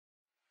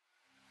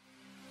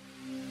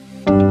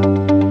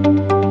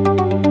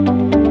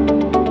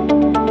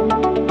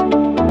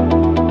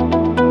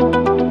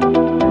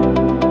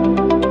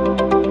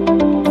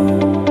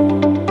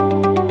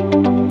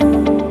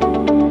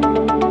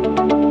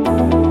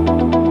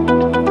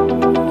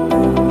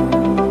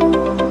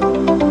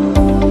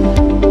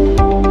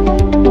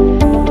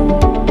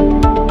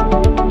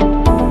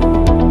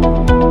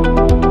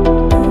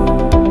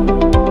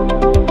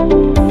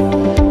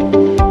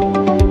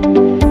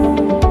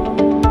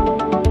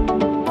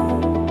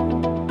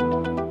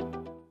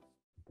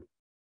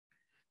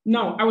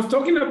Now, I was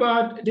talking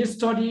about this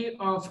study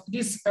of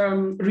this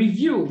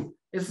review.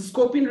 It's a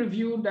scoping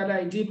review that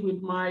I did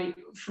with my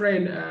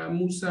friend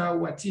Musa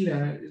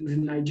Watila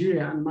in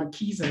Nigeria and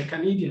Makiza,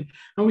 Canadian.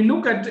 And we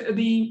look at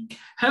the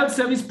health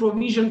service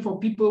provision for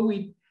people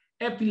with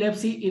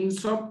epilepsy in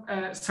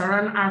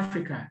sub-Saharan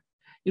Africa.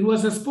 It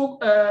was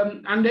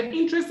and the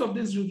interest of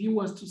this review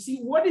was to see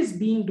what is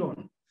being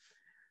done.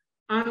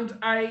 And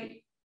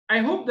I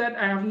hope that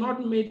I have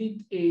not made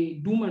it a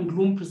doom and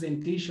gloom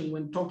presentation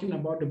when talking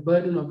about the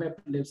burden of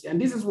epilepsy.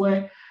 And this is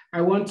where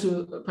I want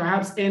to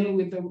perhaps end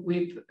with a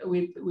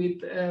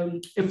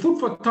food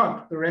for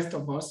thought, the rest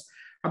of us,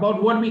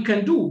 about what we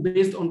can do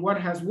based on what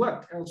has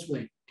worked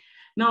elsewhere.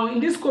 Now, in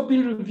this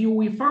scoping review,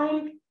 we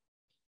found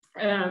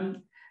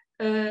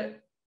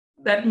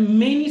that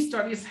many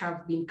studies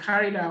have been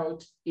carried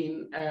out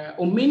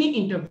or many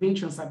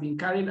interventions have been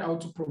carried out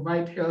to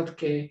provide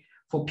healthcare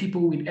for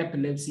people with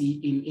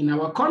epilepsy in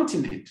our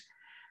continent.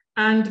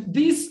 And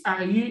these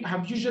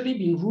have usually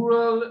been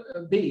rural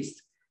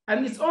based.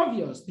 And it's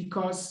obvious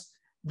because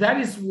that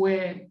is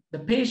where the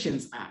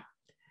patients are.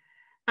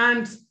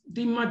 And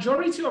the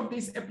majority of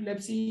these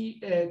epilepsy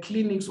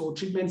clinics or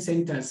treatment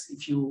centers,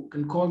 if you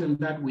can call them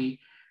that way,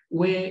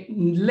 were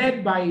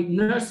led by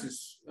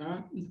nurses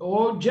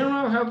or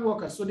general health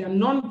workers. So they are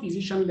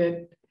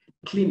non-physician-led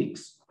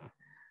clinics.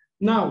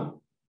 Now,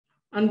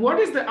 and what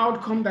is the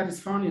outcome that is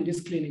found in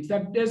these clinics?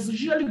 That there's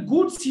usually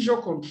good seizure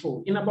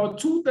control. In about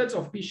 2/3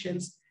 of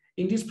patients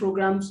in these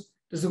programs,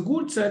 there's a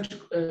good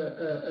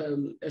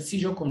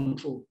seizure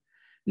control.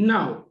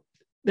 Now,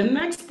 the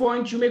next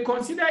point, you may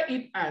consider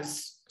it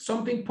as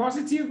something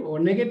positive or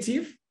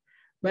negative,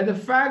 but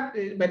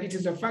it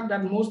is the fact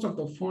that most of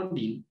the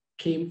funding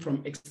came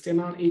from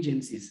external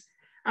agencies.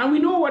 And we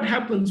know what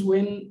happens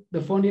when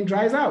the funding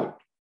dries out.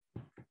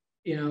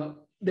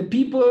 The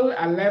people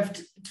are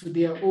left to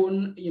their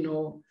own,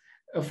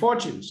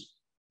 fortunes.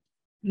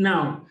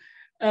 Now,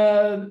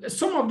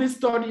 some of these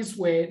studies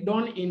were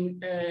done in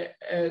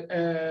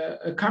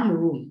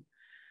Cameroon.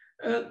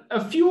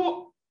 A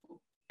few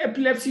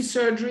epilepsy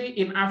surgery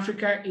in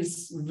Africa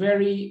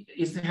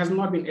has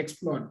not been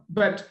explored.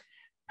 But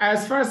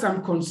as far as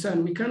I'm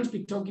concerned, we can't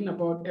be talking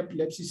about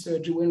epilepsy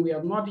surgery when we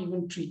have not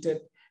even treated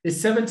the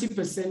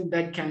 70%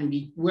 that can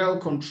be well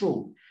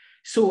controlled.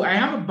 So I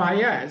have a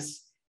bias.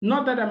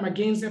 Not that I'm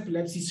against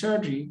epilepsy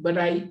surgery, but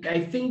I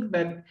think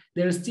that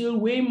there is still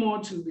way more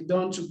to be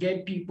done to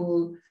get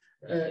people,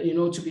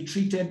 to be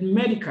treated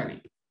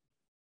medically.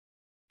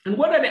 And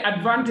what are the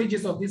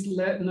advantages of this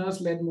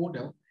nurse-led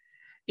model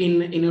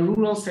in a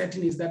rural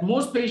setting is that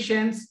most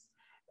patients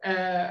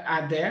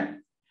are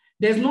there.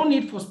 There's no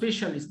need for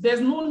specialists. There's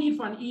no need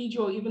for an EEG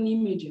or even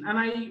imaging. And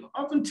I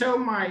often tell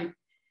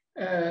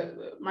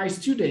my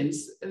students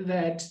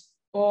that,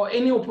 or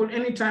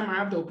anytime I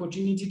have the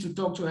opportunity to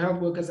talk to health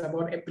workers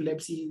about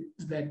epilepsy,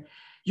 is that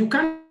you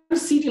can't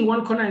sit in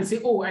one corner and say,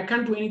 oh, I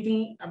can't do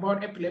anything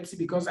about epilepsy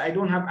because I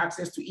don't have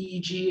access to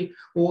EEG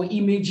or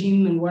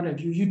imaging and what have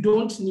you. You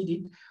don't need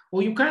it.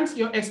 Or you can't,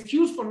 your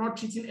excuse for not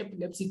treating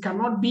epilepsy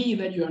cannot be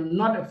that you are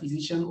not a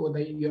physician or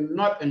that you're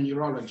not a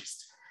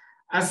neurologist.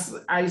 As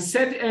I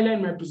said earlier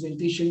in my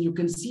presentation, you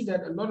can see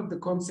that a lot of the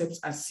concepts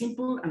are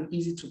simple and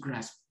easy to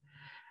grasp.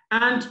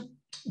 And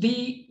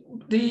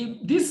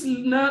this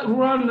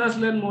rural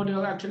nurse-led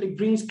model actually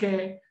brings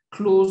care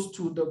close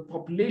to the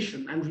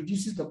population and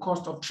reduces the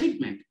cost of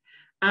treatment.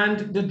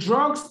 And the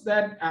drugs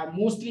that are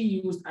mostly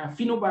used are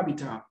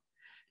phenobarbital.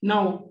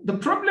 Now, the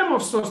problem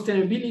of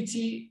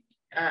sustainability,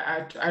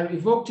 I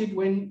evoked it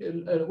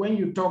when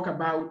you talk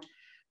about,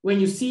 when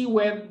you see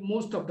where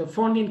most of the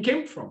funding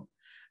came from.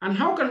 And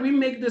how can we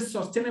make this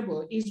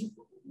sustainable is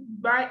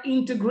by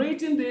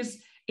integrating this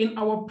in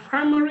our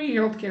primary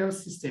healthcare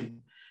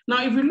system.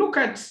 Now, if we look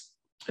at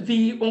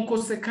the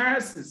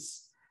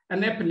onchocerciasis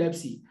and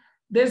epilepsy,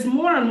 there's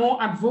more and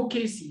more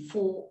advocacy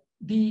for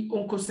the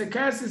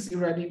onchocerciasis,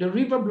 the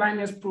river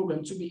blindness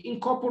program, to be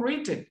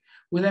incorporated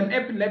with an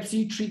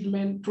epilepsy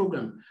treatment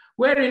program,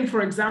 wherein,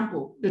 for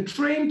example, the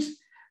trained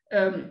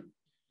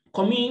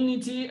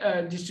community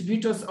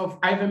distributors of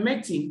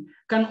ivermectin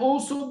can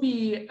also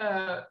be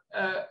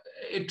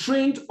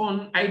trained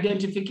on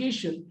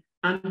identification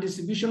and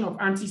distribution of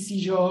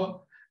anti-seizure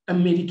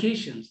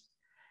medications.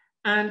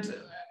 And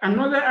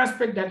another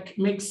aspect that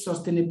makes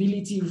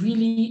sustainability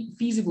really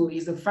feasible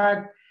is the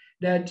fact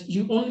that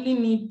you only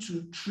need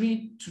to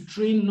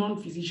train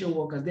non-physician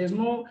workers. There's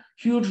no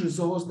huge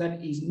resource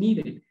that is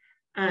needed.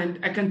 And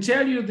I can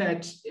tell you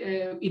that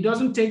it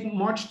doesn't take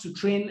much to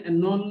train a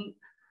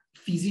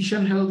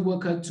non-physician health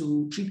worker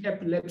to treat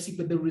epilepsy,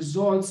 but the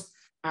results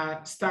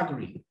are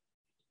staggering.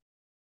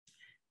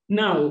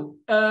 Now,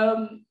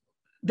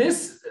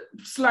 this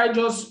slide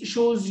just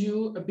shows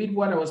you a bit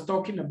what I was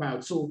talking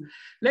about. So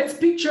let's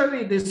picture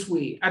it this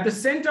way. At the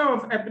center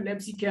of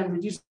epilepsy care and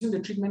reducing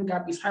the treatment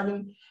gap is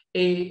having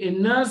a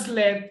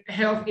nurse-led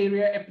health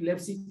area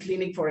epilepsy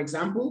clinic, for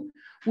example,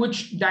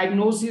 which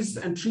diagnoses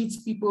and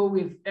treats people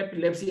with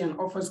epilepsy and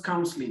offers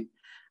counseling.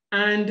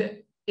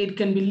 And it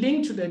can be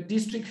linked to the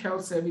district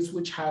health service,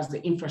 which has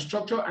the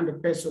infrastructure and the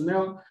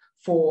personnel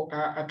for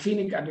a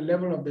clinic at the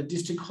level of the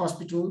district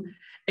hospital,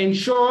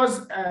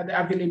 ensures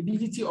the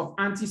availability of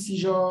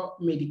anti-seizure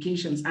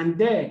medications. And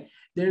there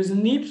is a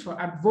need for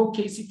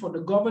advocacy for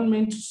the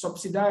government to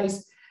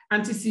subsidize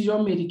anti-seizure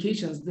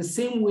medications the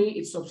same way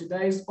it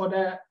subsidizes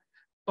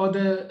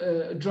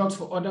other drugs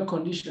for other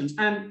conditions.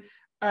 And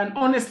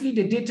honestly,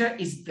 the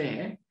data is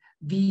there.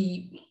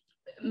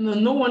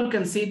 No one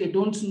can say they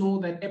don't know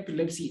that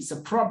epilepsy is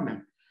a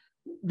problem.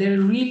 There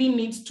really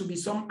needs to be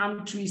some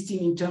arm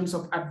twisting in terms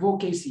of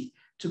advocacy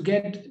to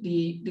get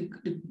the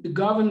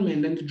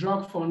government and the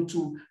drug fund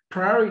to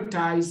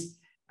prioritize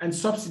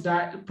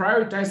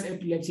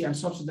epilepsy and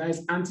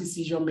subsidize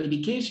anti-seizure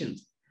medications.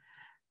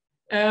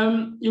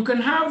 You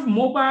can have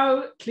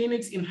mobile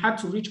clinics in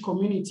hard-to-reach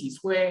communities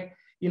where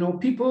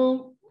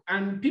people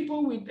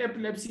with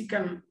epilepsy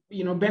can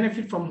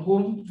benefit from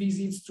home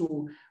visits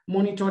to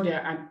monitor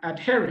their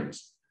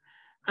adherence.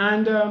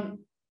 And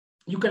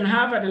you can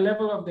have at the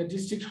level of the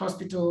district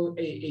hospital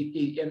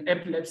an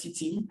epilepsy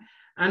team.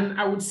 And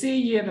I would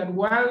say here that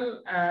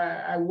while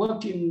I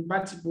worked in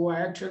Batibo,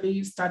 I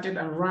actually started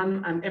and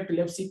ran an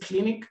epilepsy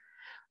clinic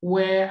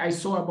where I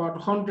saw about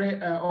 100,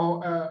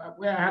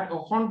 where I had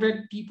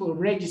 100 people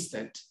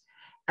registered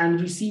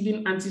and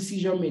receiving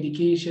anti-seizure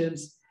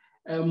medications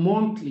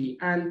monthly.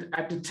 And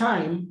at the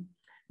time,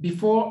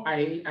 before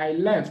I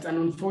left, and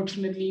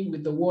unfortunately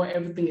with the war,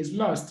 everything is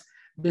lost,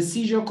 the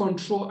seizure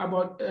control,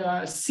 about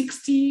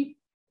 60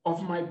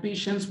 of my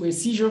patients were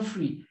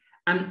seizure-free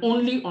and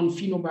only on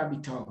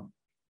phenobarbital.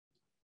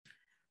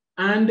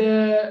 And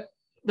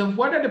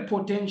what are the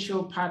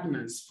potential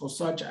partners for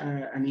such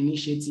an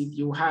initiative?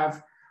 You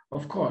have,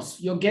 of course,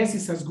 your guess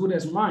is as good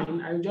as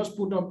mine. I just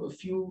put up a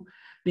few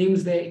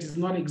names there. It is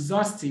not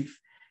exhaustive.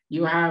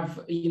 You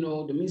have,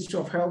 the Ministry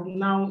of Health.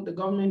 Now the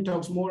government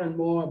talks more and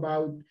more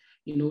about,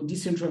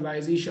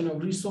 decentralization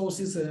of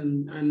resources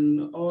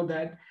and all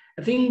that.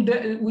 I think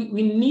that we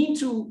need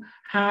to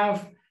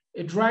have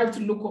a drive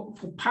to look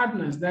for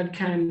partners that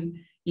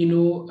can,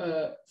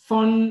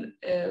 fund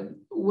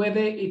whether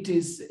it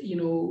is,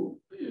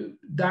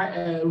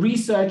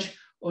 research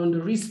on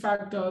the risk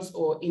factors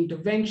or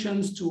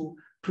interventions to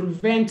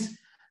prevent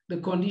the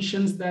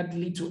conditions that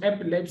lead to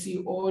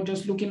epilepsy, or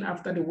just looking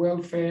after the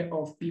welfare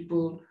of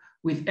people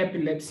with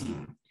epilepsy.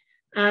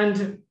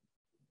 And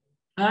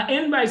I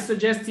end by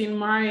suggesting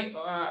my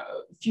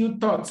few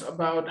thoughts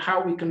about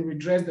how we can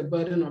redress the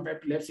burden of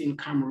epilepsy in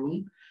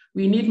Cameroon.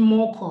 We need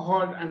more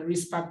cohort and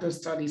risk factor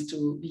studies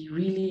to be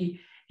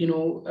really,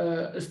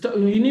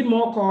 we need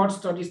more cohort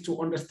studies to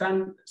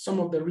understand some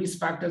of the risk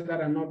factors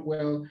that are not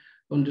well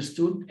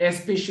understood,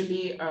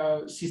 especially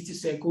cystic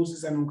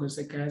psychosis and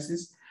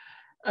onchocerciasis.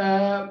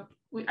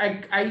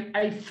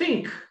 I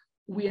think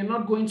we are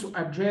not going to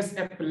address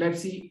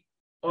epilepsy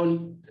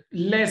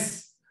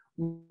unless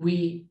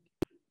we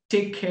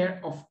take care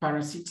of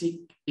parasitic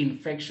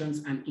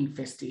infections and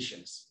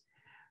infestations.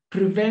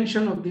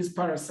 Prevention of these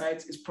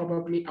parasites is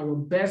probably our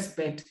best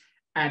bet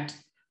at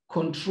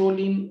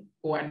controlling,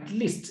 or at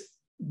least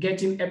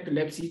getting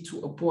epilepsy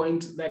to a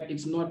point that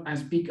it's not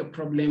as big a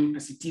problem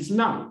as it is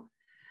now.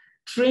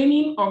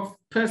 Training of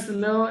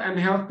personnel and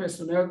health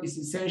personnel is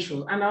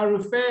essential. And I'll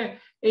refer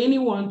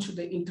anyone to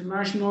the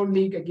International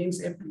League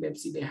Against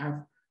Epilepsy. They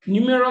have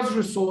numerous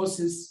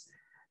resources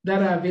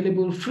that are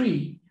available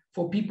free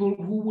for people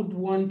who would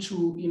want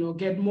to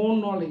get more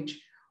knowledge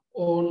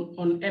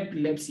on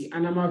epilepsy.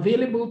 And I'm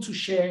available to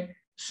share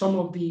some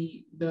of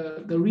the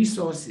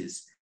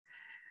resources.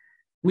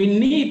 We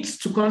need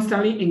to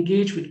constantly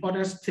engage with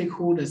other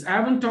stakeholders. I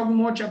haven't talked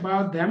much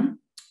about them: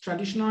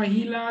 traditional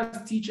healers,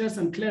 teachers,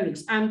 and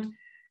clerics. And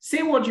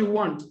say what you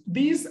want,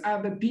 these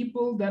are the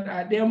people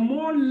that they're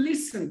more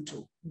listened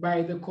to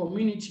by the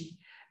community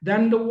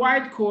than the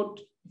white coat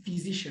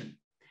physician.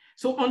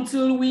 So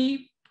until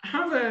we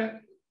have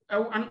an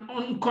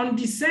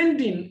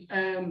condescending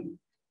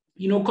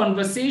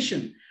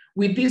conversation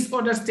with these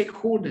other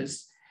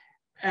stakeholders,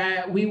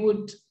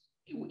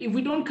 if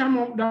we don't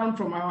come down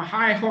from our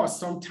high horse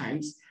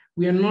sometimes,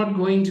 we are not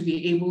going to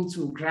be able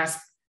to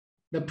grasp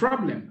the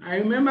problem. I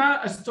remember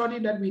a study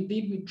that we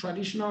did with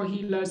traditional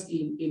healers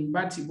in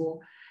Batibo,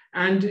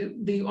 and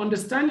the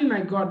understanding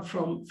I got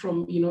from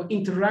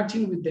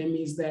interacting with them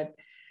is that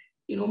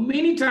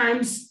many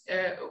times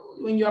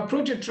when you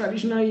approach a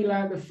traditional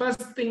healer, the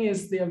first thing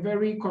is they are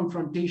very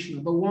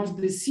confrontational. But once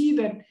they see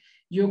that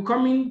you're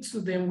coming to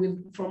them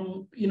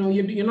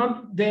you're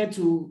not there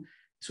to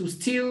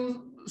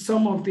steal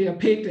some of their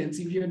patents,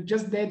 if you're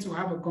just there to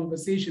have a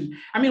conversation.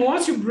 I mean,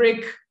 once you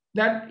break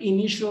that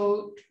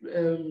initial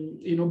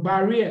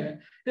barrier,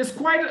 there's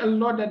quite a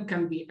lot that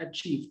can be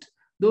achieved.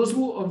 Those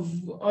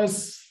of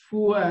us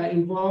who are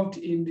involved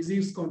in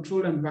disease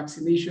control and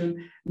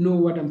vaccination know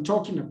what I'm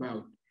talking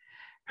about.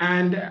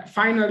 And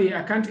finally,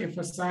 I can't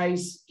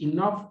emphasize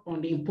enough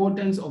on the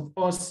importance of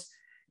us,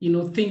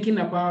 thinking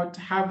about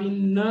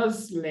having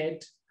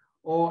nurse-led,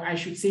 or I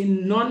should say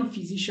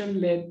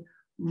non-physician-led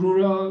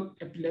rural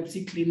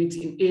epilepsy clinics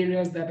in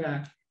areas that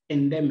are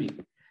endemic.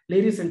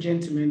 Ladies and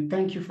gentlemen,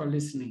 thank you for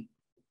listening.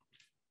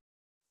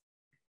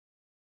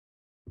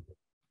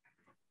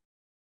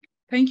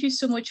 Thank you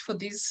so much for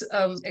this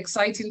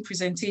exciting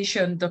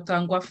presentation, Dr.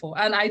 Angwafor.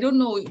 And I don't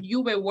know, you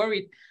were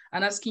worried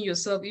and asking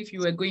yourself if you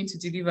were going to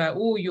deliver.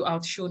 Oh, you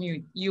outshone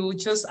you. You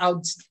just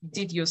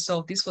outdid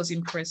yourself. This was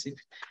impressive.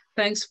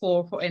 Thanks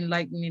for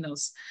enlightening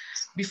us.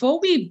 Before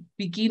we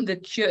begin the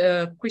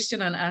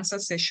question and answer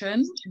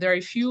session, there are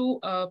a few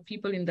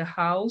people in the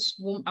house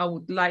whom I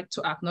would like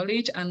to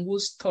acknowledge and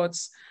whose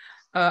thoughts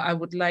I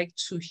would like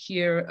to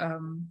hear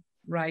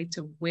right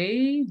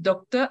away.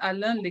 Dr.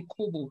 Alain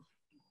Lekobo.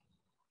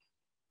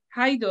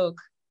 Hi, Doc.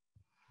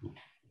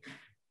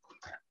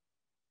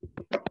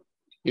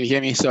 You hear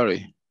me?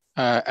 Sorry.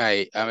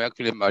 I'm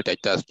actually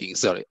multitasking,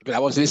 sorry. But I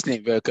was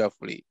listening very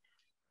carefully.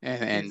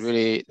 And Yes.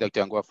 really,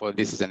 Dr. Angwafor,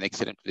 this is an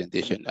excellent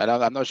presentation. And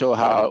I'm not sure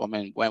how,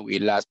 when we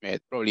last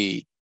met,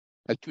 probably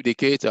like 2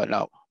 decades or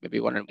now, maybe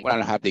one and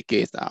a half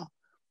decades now.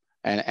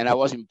 And I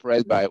was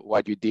impressed by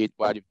what you did,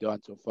 what you've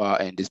done so far.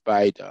 And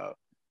despite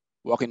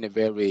working in a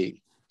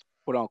very,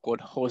 quote unquote,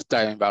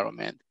 hostile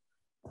environment.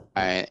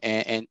 And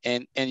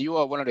you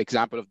are one of the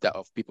examples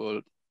of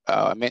people,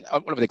 one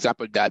of the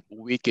examples that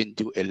we can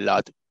do a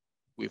lot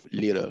with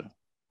little.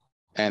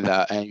 And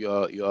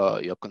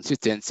your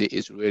consistency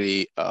is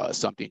really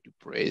something to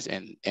praise.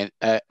 And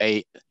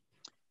I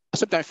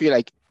sometimes feel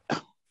like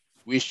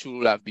we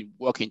should have been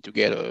working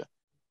together.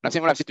 I'm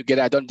saying when I say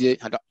together,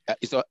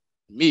 it's not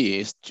me.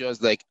 It's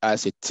just like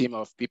as a team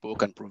of people who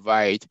can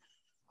provide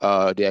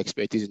their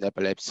expertise in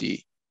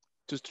epilepsy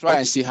to try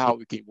and see how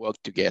we can work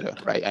together,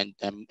 right,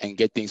 and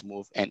get things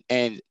moved. And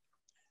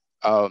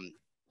one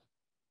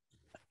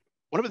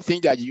of the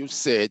things that you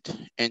said,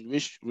 and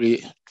which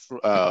really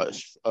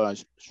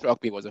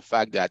struck me, was the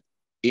fact that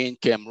in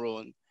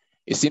Cameroon,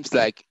 it seems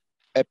like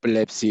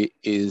epilepsy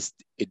is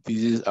a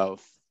disease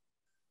of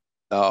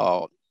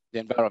the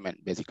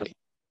environment, basically.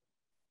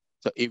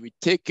 So if we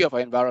take care of our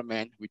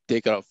environment, we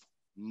take care of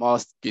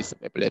most cases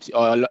of epilepsy,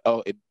 or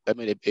a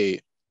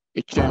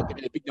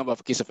big number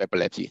of cases of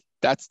epilepsy.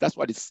 That's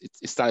what it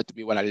started to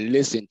be when I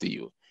listened to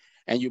you,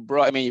 and you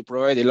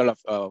provided a lot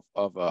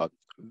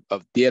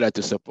of data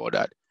to support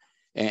that.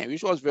 And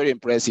which was very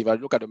impressive. I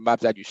look at the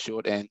maps that you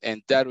showed, and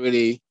that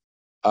really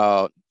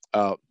taught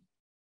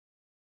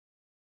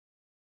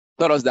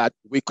us that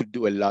we could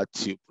do a lot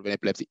to prevent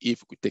epilepsy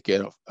if we could take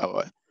care of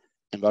our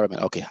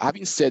environment. Okay,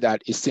 having said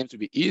that, it seems to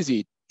be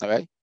easy, all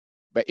right?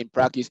 But in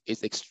practice,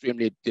 it's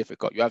extremely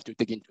difficult. You have to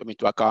take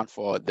into account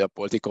for the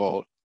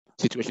political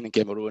situation in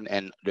Cameroon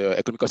and the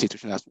economical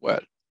situation as well.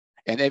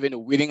 And even the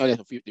willingness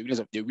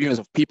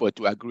of people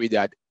to agree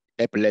that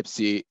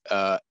epilepsy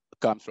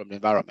comes from the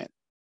environment.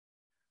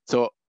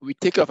 So we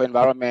take care of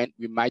environment,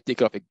 we might take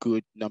care of a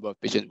good number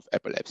of patients with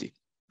epilepsy.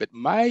 But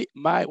one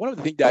of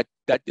the things that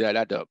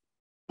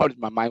popped in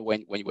my mind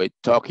when you were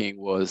talking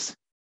was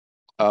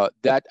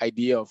that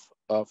idea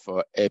of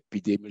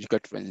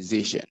epidemiological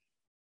transition.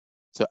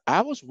 So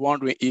I was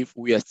wondering if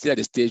we are still at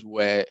the stage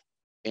where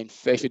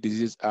infectious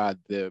diseases are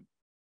the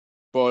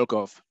bulk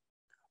of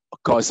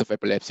cause of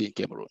epilepsy in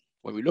Cameroon.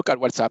 When we look at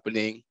what's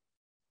happening,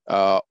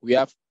 we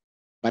have,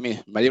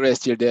 malaria is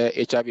still there,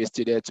 HIV is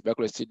still there,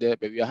 tuberculosis is still there,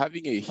 but we are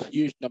having a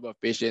huge number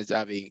of patients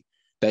having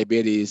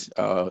diabetes,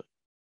 high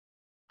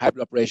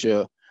blood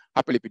pressure,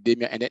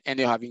 hyperlipidemia, and then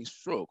ending up having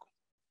stroke.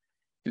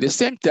 At the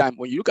same time,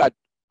 when you look at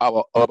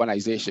our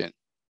urbanization,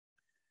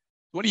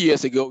 20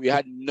 years ago, we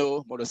had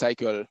no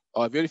motorcycle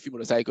or very few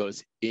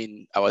motorcycles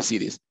in our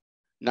cities.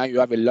 Now you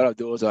have a lot of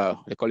those,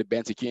 they call it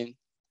benzikin,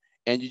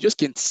 and you just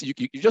can't see,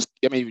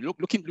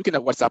 looking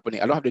at what's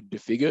happening, I don't have the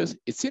figures.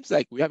 It seems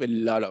like we have a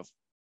lot of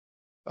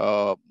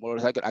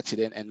motorcycle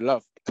accident and a lot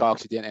of car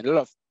accident and a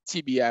lot of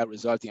TBI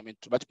resulting,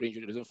 traumatic brain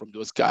injury resulting from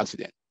those car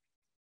accidents.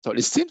 So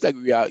it seems like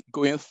we are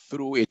going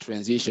through a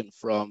transition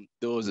from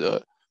those,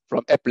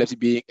 from epilepsy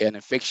being an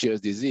infectious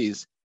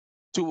disease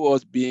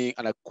towards being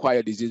an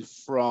acquired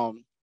disease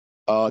from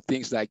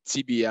things like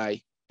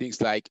TBI, things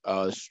like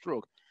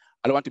stroke.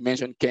 I don't want to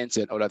mention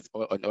cancer and other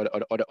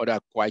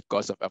acquired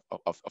causes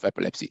of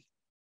epilepsy.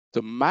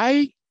 So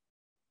my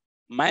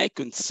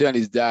concern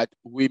is that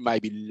we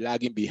might be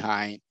lagging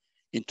behind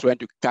in trying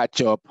to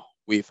catch up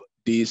with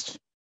this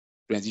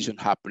transition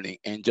happening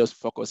and just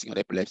focusing on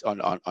epilepsy,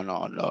 on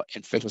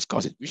infectious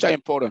causes, which are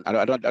important.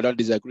 I don't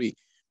disagree,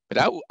 but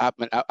I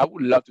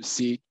would love to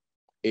see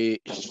a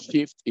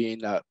shift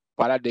in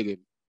paradigm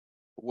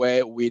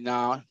where we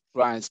now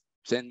try and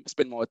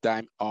spend more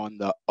time on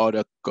the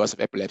other cause of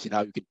epilepsy and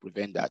how we can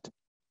prevent that.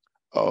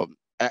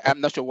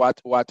 I'm not sure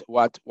what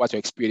your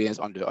experience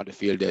on the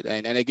field did.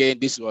 And again,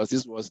 this was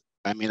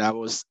I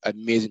was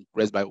amazing,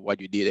 impressed by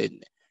what you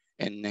did,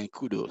 and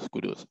kudos.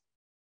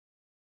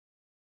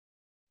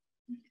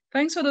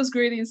 Thanks for those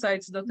great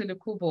insights, Dr.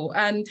 Lekubo.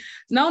 And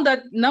now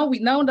that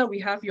we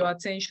have your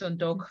attention,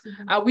 Doc,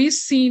 are we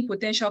seeing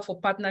potential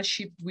for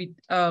partnership with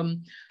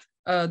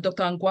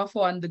Dr.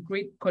 Angwafor and the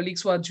great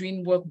colleagues who are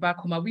doing work back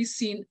home? Are we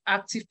seeing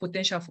active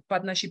potential for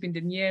partnership in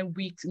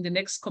the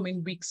next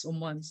coming weeks or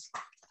months?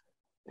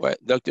 Well,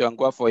 Dr.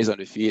 Angwafor is on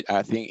the field.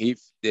 I think if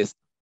there's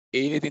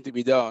anything to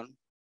be done,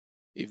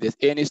 if there's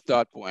any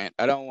start point,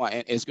 I don't want,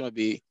 and it's going to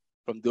be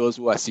from those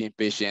who are seeing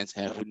patients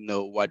and who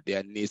know what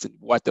their needs and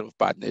what type of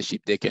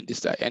partnership they can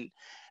decide.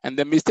 And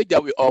the mistake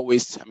that we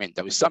always,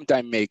 that we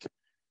sometimes make,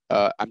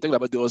 I'm talking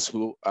about those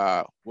who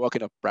are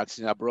working or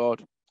practicing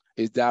abroad,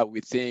 is that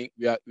we think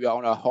we are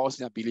on a horse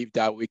and believe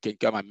that we can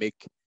come and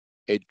make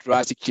a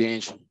drastic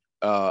change in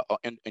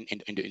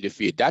the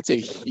field. That's a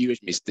huge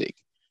mistake.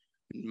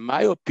 In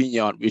my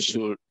opinion, we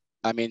should,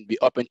 be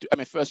open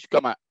to, first you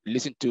come and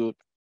listen to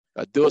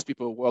those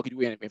people working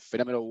doing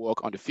phenomenal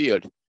work on the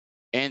field.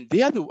 And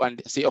they are the one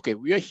that say, okay,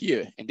 we are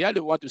here. And they are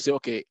the one to say,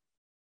 okay,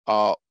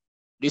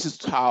 this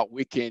is how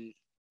we can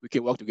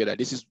work together.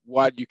 This is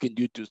what you can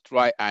do to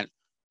try and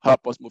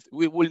help us move.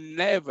 We will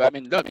never,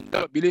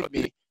 believe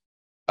me,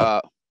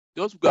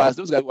 those guys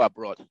who are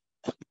abroad,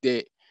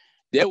 they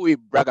will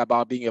brag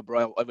about being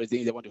abroad,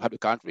 everything, they want to have a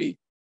country,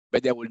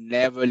 but they will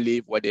never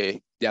leave what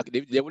they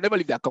will never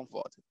leave their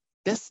comfort.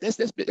 Let's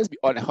be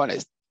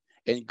honest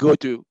and go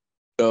to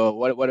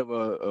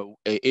whatever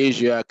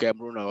Asia,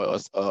 Cameroon,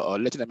 or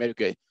Latin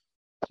America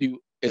to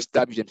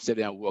establish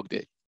themselves and work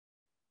there,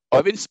 or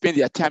even spend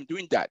their time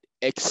doing that.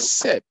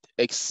 Except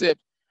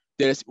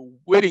there's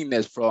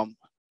willingness from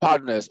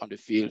partners on the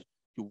field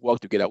to work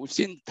together. We've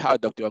seen how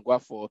Dr.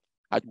 Angwafor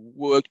had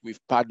worked with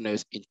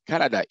partners in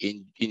Canada,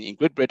 in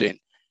Great Britain,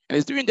 and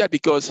he's doing that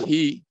because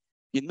he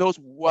knows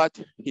what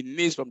he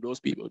needs from those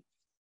people.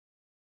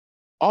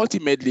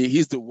 Ultimately,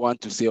 he's the one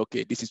to say,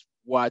 okay, this is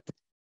what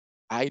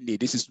I need.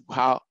 This is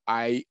how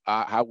I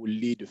will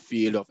lead the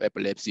field of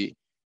epilepsy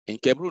in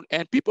Cameroon.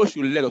 And people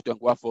should let Dr.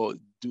 Angwafor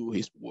do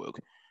his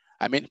work.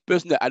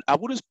 Personally, I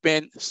wouldn't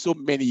spend so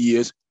many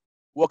years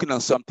working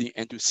on something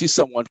and to see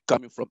someone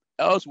coming from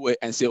elsewhere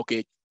and say,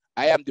 okay,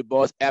 I am the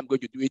boss, I am going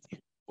to do it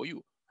for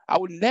you. I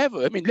would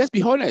never, let's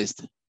be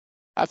honest.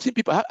 I've seen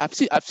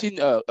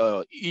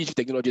EEG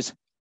technologists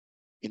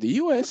in the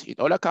US, in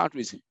other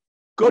countries,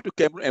 go to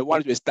Cameroon and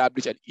want to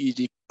establish an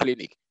EEG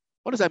clinic.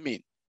 What does that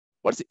mean?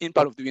 What's the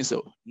impact of doing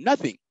so?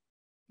 Nothing.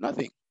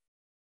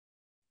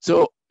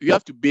 So you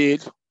have to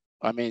build,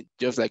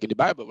 just like in the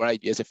Bible, right?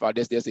 There's a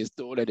foundation, there's a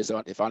stone, and there's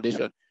a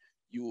foundation.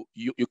 You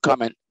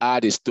come and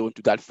add a stone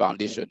to that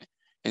foundation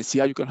and see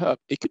how you can help.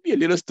 It could be a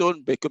little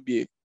stone, but it could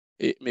be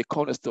a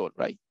cornerstone,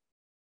 right?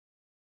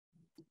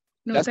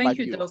 No, That's thank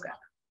you, Doc.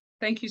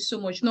 Thank you so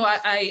much. No,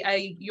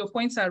 your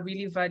points are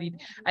really valid.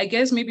 I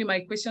guess maybe my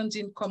question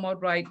didn't come out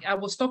right. I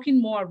was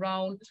talking more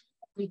around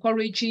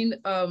encouraging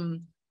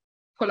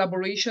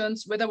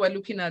collaborations, whether we're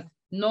looking at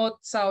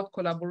North-South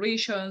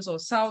collaborations or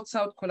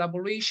South-South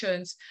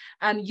collaborations.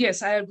 And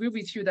yes, I agree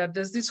with you that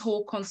there's this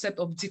whole concept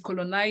of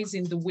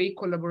decolonizing the way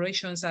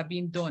collaborations are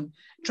being done.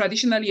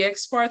 Traditionally,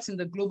 experts in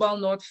the global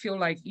North feel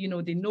like, they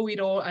know it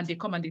all and they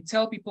come and they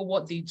tell people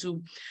what they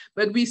do.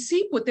 But we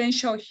see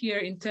potential here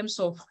in terms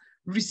of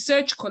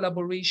research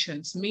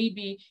collaborations.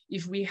 Maybe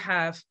if we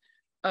have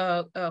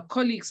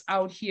colleagues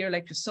out here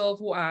like yourself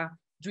who are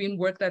doing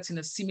work that's in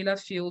a similar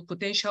field,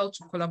 potential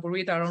to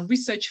collaborate around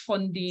research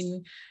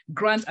funding,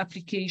 grant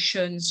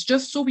applications,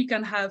 just so we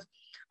can have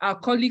our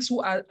colleagues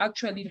who are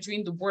actually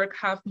doing the work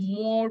have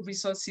more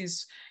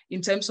resources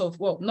in terms of,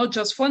 well, not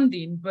just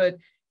funding, but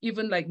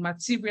even like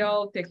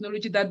material,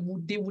 technology that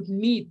they would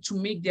need to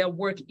make their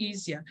work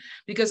easier.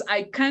 Because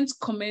I can't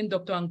commend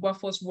Dr.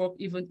 Angwafor's work,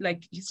 even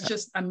like, it's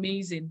just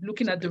amazing.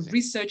 Looking at the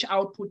research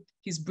output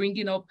he's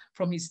bringing up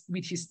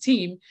with his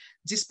team,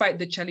 despite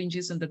the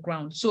challenges on the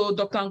ground. So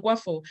Dr.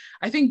 Angwafor,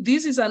 I think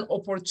this is an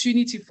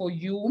opportunity for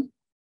you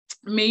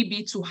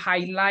maybe to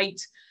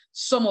highlight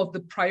some of the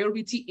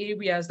priority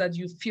areas that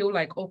you feel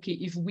like, okay,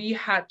 if we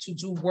had to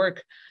do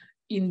work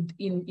in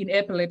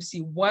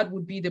epilepsy, what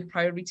would be the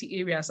priority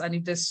areas? And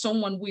if there's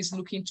someone who is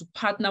looking to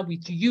partner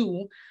with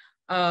you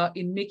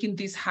in making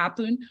this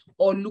happen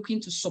or looking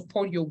to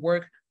support your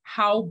work,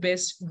 how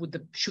best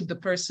should the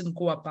person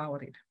go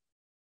about it?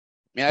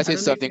 May I say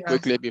something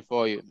quickly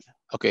before you?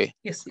 Okay.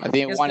 Yes. I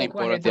think one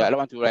important thing, I don't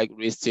want to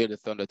steal the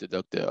thunder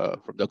to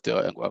from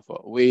Dr.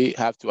 Angwafor. We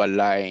have to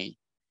align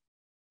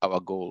our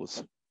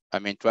goals.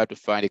 Try to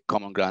find a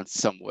common ground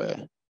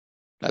somewhere.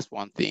 That's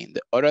one thing.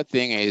 The other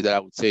thing is that I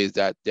would say is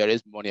that there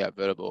is money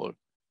available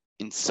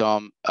in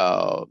some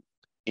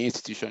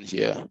institutions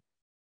here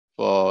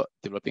for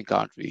developing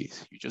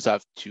countries. You just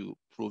have to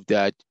prove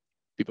that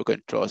people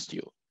can trust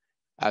you.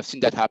 I've seen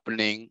that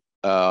happening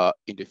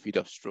in the field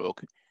of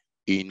stroke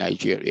in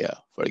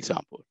Nigeria, for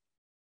example.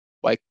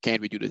 Why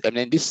can't we do this?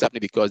 This is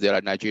happening because there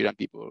are Nigerian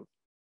people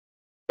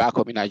back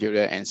home in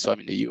Nigeria and some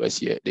in the US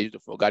here. They used to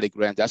forget the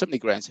grants. There are so many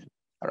grants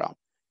around.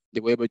 They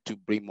were able to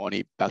bring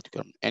money back to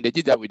Cameroon. And they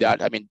did that without,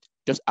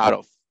 just out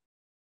of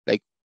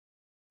like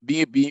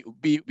feeling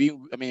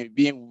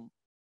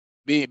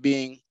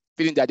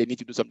that they need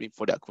to do something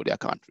for their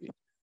country.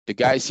 The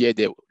guys here,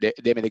 they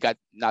got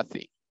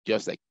nothing,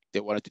 just like they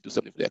wanted to do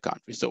something for their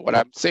country. So what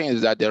I'm saying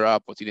is that there are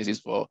opportunities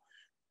for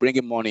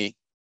bringing money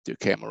to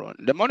Cameroon.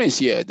 The money is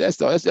here.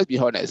 Let's be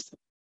honest.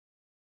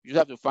 You just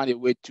have to find a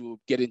way to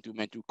get into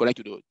and to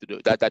connect to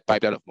that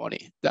pipeline of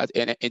money.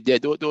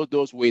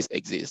 Those ways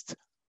exist.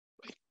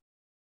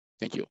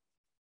 Thank you.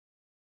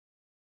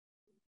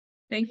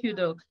 Thank you,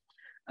 Doc.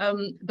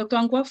 Dr.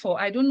 Angwafor,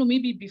 I don't know,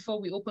 maybe before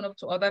we open up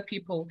to other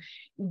people,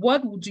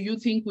 what do you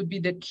think would be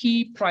the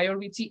key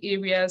priority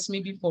areas,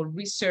 maybe for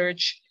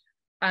research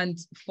and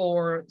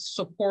for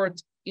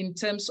support in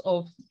terms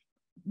of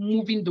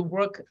moving the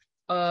work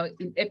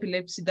in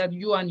epilepsy that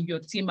you and your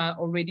team are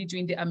already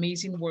doing the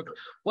amazing work?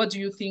 What do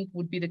you think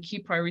would be the key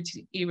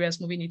priority areas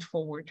moving it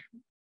forward?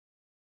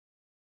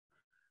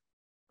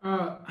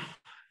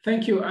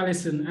 Thank you,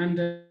 Alison. And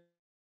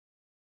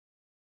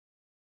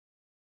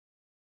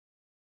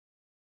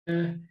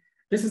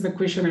this is the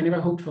question I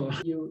never hoped for.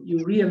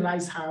 You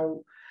realize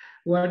how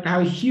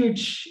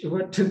huge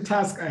the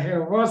task ahead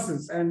of us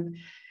is, and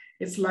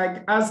it's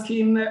like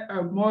asking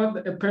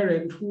a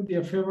parent who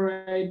their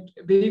favorite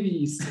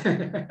baby is.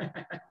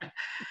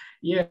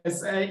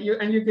 Yes,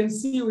 and you can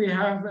see we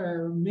have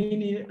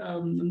many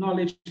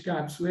knowledge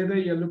gaps, whether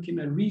you're looking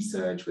at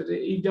research, whether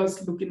you're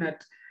just looking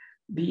at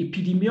the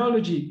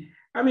epidemiology.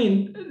 I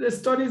mean, the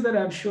studies that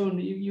I've shown,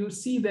 you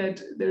see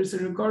that there's a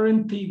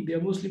recurrent theme.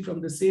 They're mostly from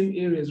the same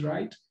areas,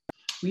 right?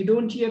 We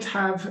don't yet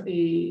have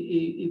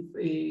a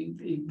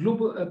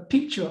global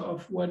picture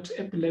of what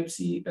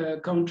epilepsy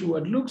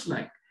countrywide looks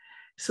like.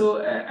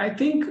 So I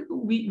think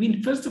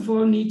we first of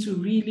all need to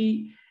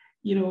really,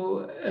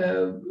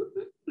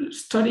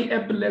 study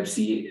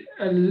epilepsy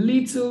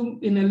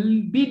in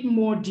a bit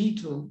more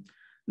detail,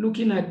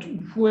 looking at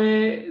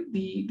where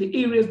the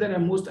areas that are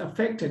most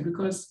affected,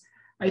 because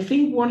I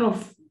think one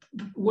of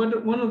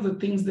the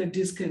things that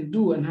this can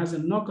do and has a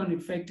knock-on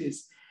effect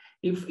is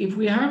if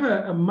we have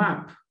a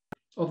map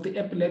of the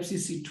epilepsy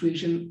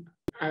situation,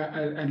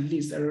 at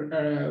least,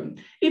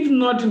 if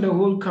not in the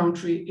whole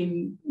country,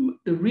 in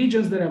the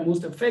regions that are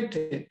most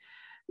affected,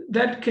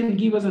 that can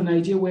give us an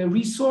idea where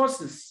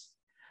resources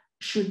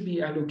should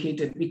be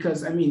allocated.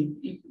 Because I mean,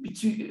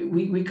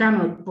 we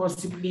cannot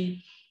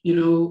possibly,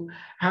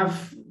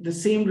 have the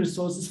same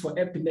resources for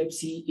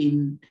epilepsy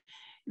in,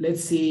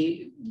 let's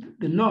say,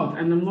 the North.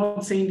 And I'm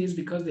not saying this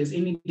because there's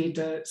any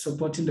data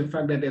supporting the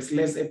fact that there's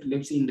less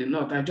epilepsy in the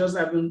North. I just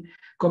haven't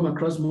come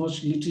across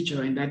much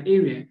literature in that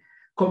area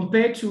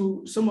compared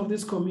to some of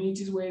these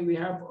communities where we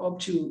have up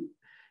to,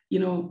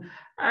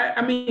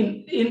 I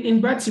mean, in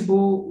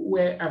Batibo,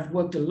 where I've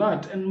worked a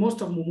lot, and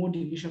most of Momo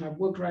division, I've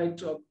worked right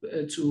up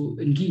to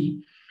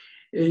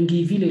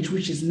Ngi village,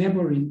 which is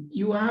neighboring.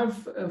 You have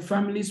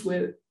families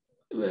where,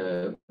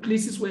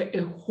 places where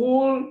a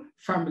whole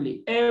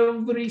family,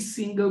 every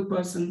single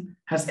person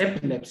has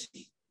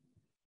epilepsy.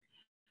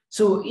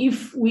 So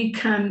if we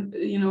can,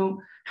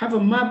 have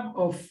a map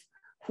of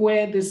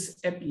where this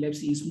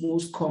epilepsy is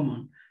most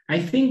common,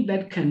 I think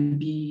that can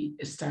be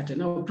started.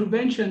 Now,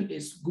 prevention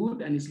is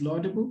good and is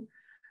laudable,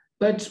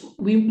 but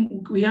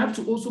we have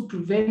to also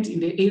prevent in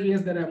the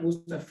areas that are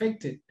most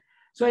affected.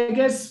 So I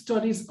guess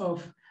studies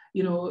of,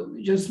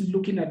 just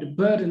looking at the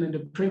burden and the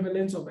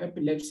prevalence of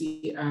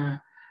epilepsy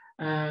are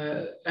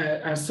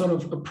sort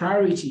of a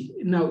priority.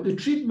 Now, the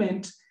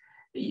treatment,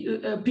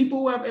 people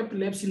who have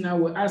epilepsy now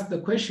will ask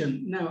the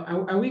question, now,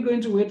 are we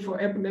going to wait for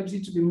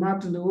epilepsy to be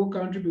mapped in the whole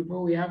country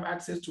before we have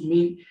access to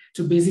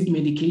basic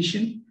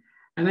medication?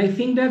 And I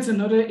think that's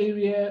another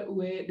area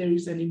where there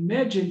is an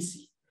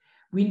emergency.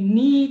 We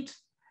need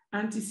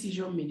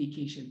anti-seizure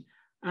medication.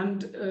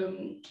 And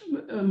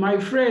my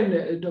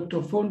friend,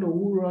 Dr. Fondo,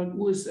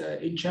 who is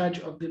in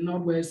charge of the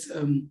Northwest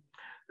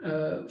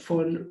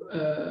for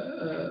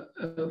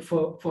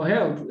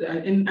health.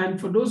 And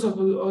for those of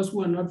us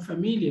who are not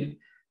familiar,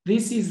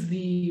 this is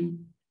the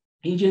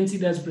agency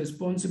that's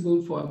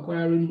responsible for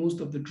acquiring most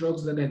of the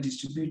drugs that are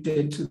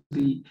distributed to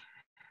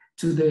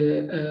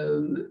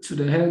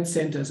the health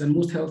centers and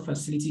most health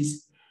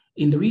facilities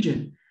in the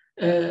region.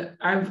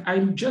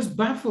 I'm just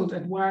baffled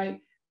at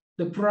why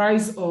the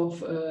price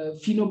of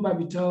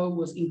phenobarbital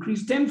was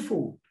increased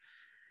tenfold.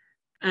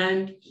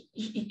 And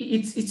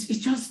it's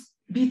just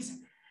bits.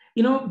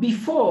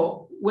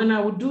 Before, when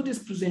I would do this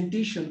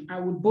presentation, I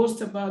would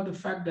boast about the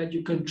fact that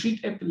you can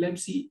treat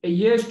epilepsy. A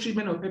year's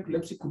treatment of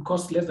epilepsy could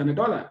cost less than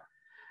 $1.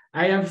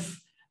 I have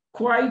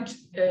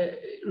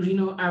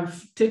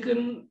I've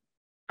taken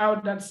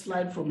out that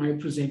slide from my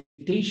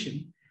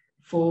presentation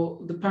for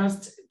the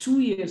past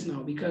 2 years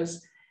now,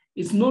 because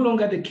it's no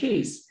longer the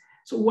case.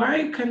 So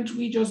why can't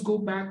we just go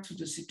back to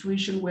the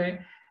situation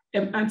where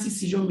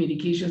anti-seizure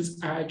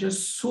medications are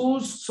just so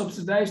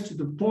subsidized to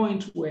the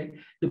point where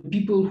the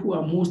people who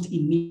are most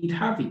in need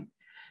have it?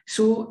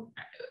 So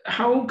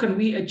how can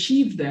we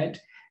achieve that?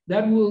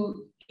 That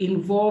will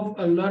involve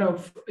a lot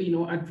of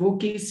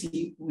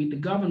advocacy with the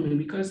government,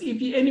 because if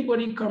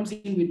anybody comes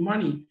in with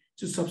money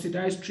to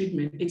subsidize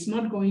treatment, it's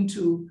not going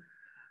to,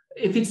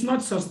 if it's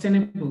not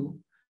sustainable,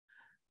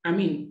 I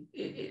mean,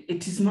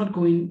 it is not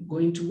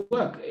going to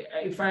work.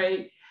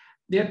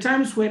 There are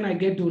times when I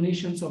get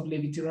donations of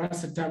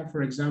levetiracetam,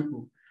 for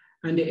example,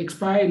 and they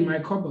expire in my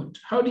cupboard.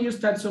 How do you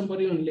start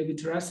somebody on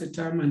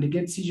levetiracetam and they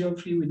get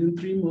seizure-free within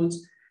 3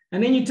 months,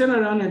 and then you turn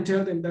around and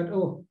tell them that,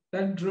 oh,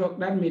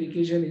 that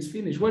medication is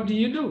finished? What do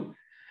you do?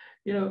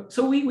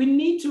 So we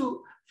need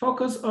to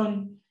focus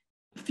on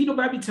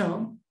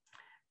phenobarbital.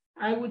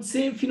 I would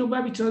say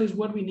phenobarbital is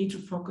what we need to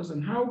focus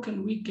on. How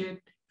can we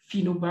get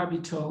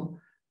phenobarbital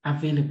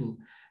available.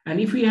 And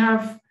if we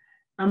have,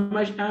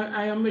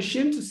 I am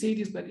ashamed to say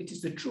this, but it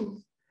is the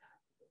truth,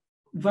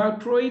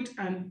 valproate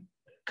and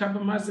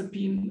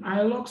carbamazepine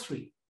are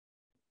luxury.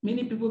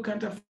 Many people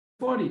can't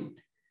afford it,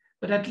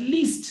 but at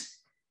least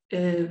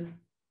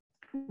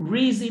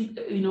raising,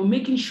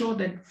 making sure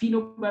that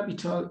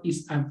phenobarbital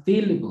is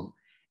available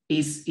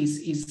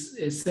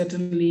is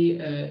certainly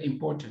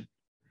important.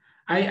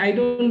 I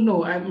don't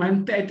know.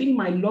 I think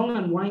my long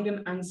and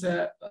winding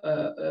answer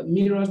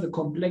mirrors the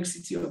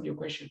complexity of your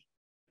question.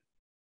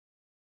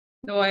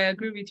 No, I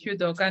agree with you,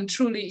 Doc. And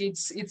truly,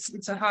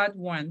 it's a hard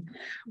one.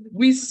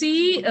 We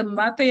see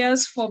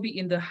Matthias Fobi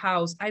in the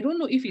house. I don't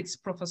know if it's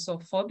Professor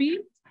Fobi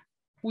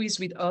who is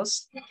with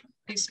us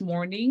this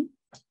morning.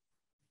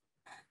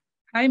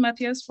 Hi,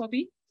 Matthias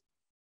Fobi.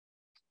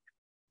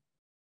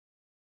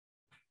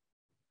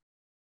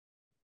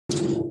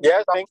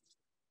 Yes, I think.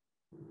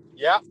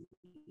 Yeah.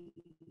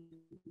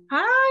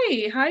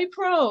 Hi,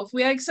 Prof.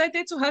 We are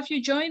excited to have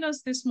you join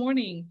us this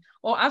morning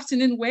or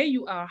afternoon where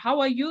you are. How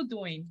are you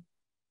doing?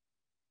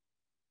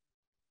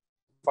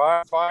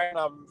 Fine.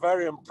 I'm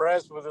very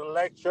impressed with the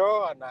lecture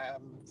and I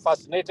am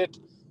fascinated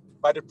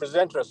by the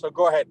presenter. So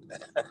go ahead.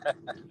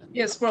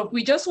 Yes, Prof.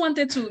 We just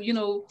wanted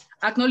to,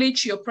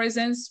 acknowledge your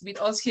presence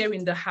with us here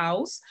in the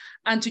house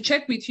and to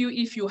check with you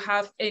if you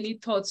have any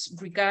thoughts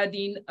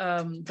regarding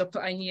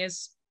Dr.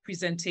 Ainier's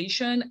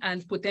presentation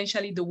and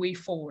potentially the way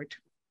forward.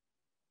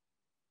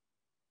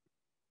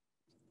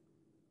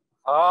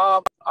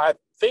 I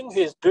think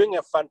he's doing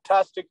a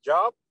fantastic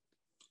job.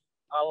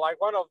 And like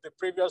one of the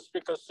previous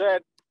speakers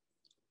said,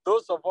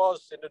 those of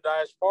us in the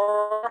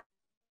diaspora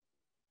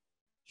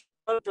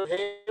should to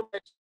him,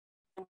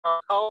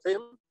 help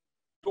him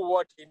do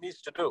what he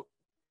needs to do.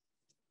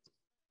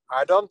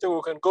 I don't think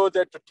we can go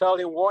there to tell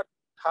him what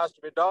has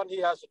to be done.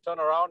 He has to turn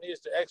around. He's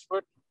the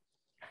expert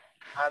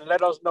and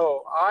let us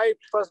know. I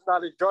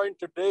personally joined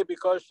today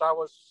because I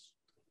was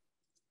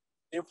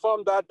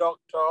informed that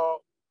our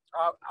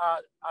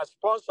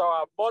sponsor,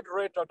 our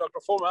moderator,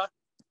 Dr. Foma,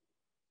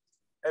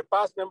 a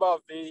past member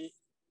of the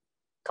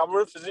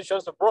Cameroon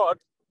Physicians Abroad,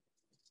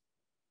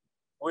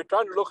 we're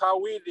trying to look how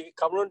we, the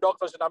Cameroon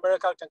doctors in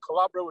America, can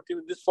collaborate with him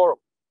in this forum.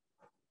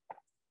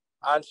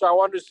 And so I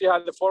want to see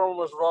how the forum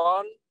was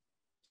run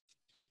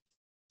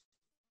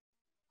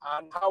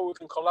and how we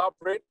can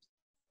collaborate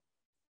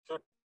to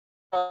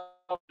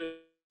help the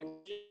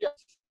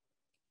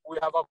we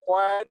have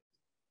acquired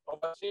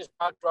overseas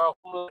back to our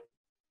homeland.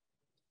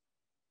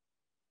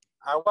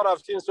 And what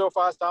I've seen so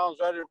far sounds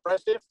very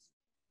impressive.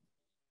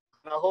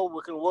 And I hope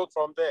we can work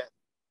from there.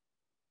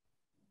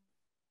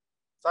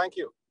 Thank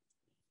you.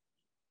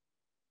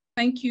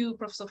 Thank you,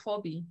 Professor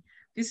Fobi.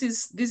 This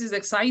is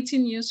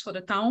exciting news for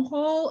the town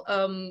hall.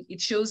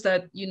 It shows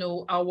that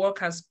our work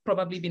has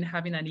probably been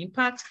having an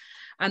impact,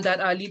 and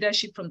that our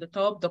leadership from the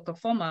top, Dr.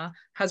 Foma,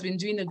 has been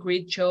doing a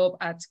great job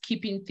at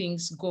keeping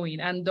things going.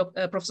 And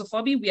Professor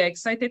Fobi, we are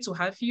excited to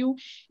have you.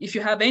 If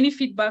you have any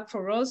feedback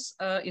for us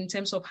in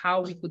terms of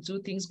how we could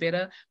do things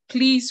better,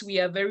 please, we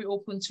are very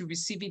open to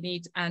receiving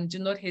it and do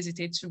not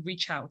hesitate to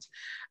reach out.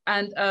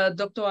 And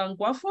Dr.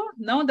 Angwafor,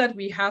 now that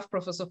we have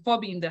Professor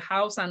Fobi in the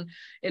house and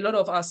a lot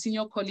of our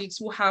senior colleagues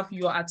who have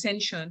your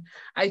attention,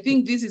 I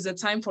think this is a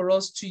time for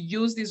us to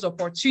use this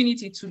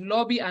opportunity to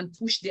lobby and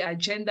push the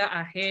agenda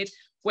ahead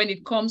when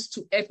it comes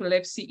to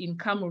epilepsy in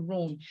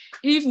Cameroon.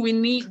 If we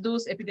need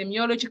those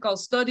epidemiological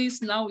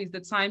studies, now is the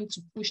time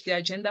to push the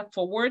agenda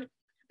forward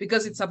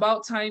because it's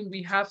about time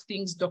we have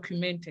things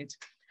documented.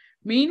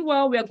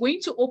 Meanwhile, we are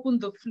going to open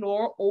the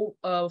floor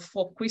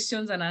for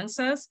questions and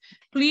answers.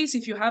 Please,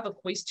 if you have a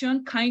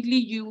question, kindly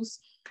use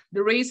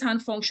the raise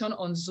hand function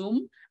on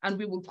Zoom and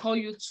we will call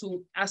you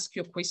to ask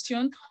your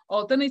question.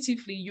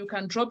 Alternatively, you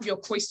can drop your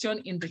question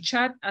in the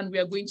chat and we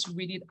are going to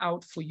read it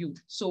out for you.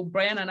 So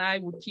Brian and I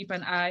will keep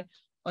an eye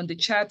on the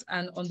chat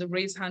and on the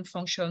raise hand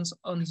functions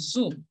on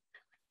Zoom.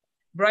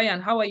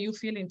 Brian, how are you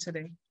feeling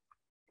today?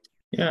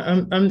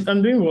 Yeah,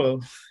 I'm doing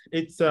well.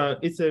 It's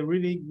a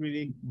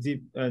really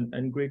deep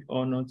and great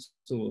honor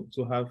to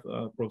have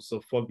Professor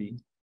Fobi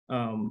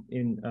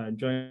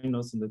joining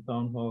us in the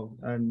town hall,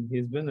 and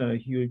he's been a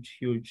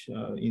huge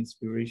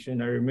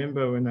inspiration. I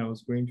remember when I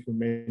was going through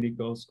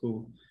medical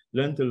school,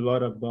 learned a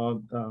lot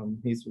about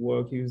his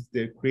work. He was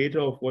the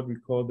creator of what we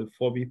call the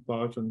Fobi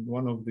pouch and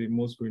one of the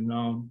most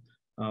renowned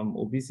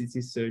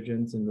obesity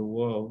surgeons in the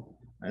world.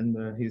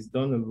 And he's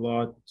done a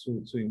lot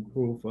to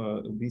improve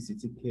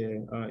obesity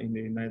care in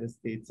the United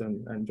States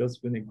and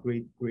just been a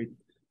great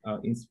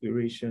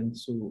inspiration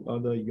to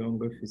other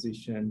younger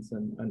physicians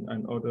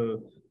and other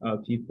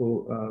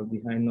people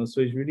behind us.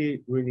 So it's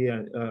really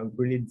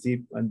a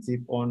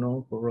deep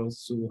honor for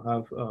us to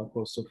have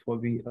Professor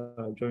Fobi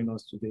join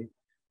us today.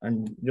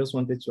 And just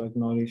wanted to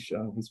acknowledge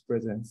his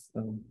presence.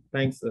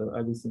 Thanks,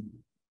 Alison.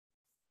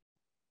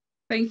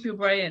 Thank you,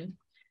 Brian.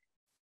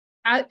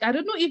 I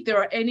don't know if there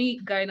are any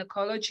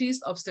gynecologists,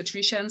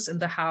 obstetricians in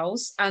the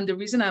house. And the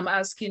reason I'm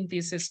asking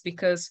this is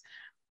because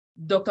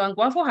Dr.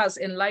 Angwafor has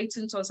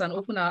enlightened us and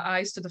opened our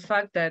eyes to the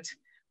fact that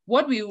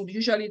what we would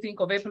usually think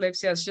of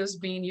epilepsy as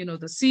just being,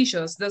 the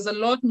seizures. There's a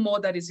lot more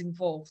that is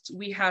involved.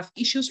 We have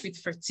issues with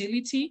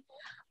fertility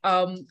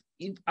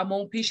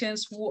among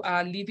patients who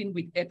are living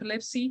with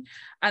epilepsy.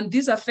 And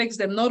this affects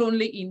them not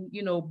only in,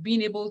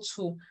 being able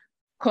to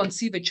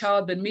conceive a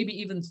child, but maybe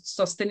even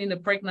sustaining a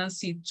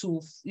pregnancy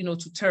to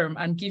term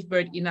and give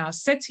birth in our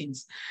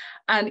settings.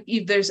 And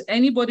if there's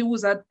anybody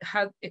who's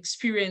had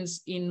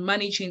experience in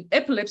managing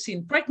epilepsy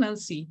in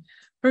pregnancy,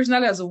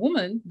 personally as a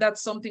woman,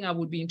 that's something I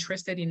would be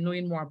interested in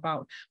knowing more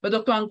about. But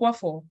Dr.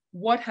 Angwafor,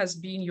 what has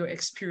been your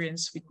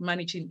experience with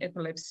managing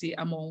epilepsy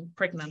among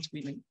pregnant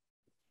women?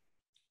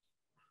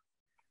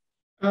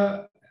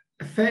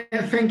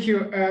 Thank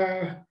you.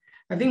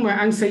 I think my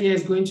answer here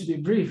is going to be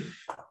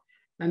brief.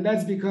 And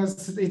that's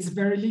because it's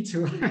very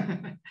little.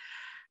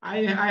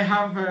 I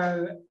have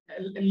a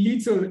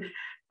little,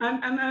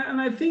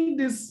 and I think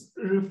this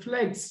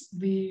reflects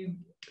the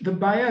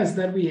bias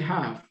that we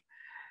have.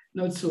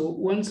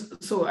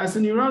 So as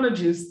a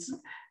neurologist,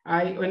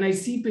 when I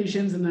see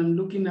patients and I'm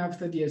looking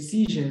after their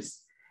seizures,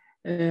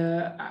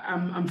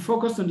 I'm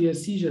focused on their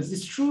seizures.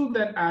 It's true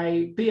that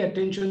I pay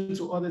attention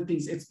to other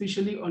things,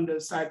 especially on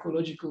the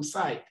psychological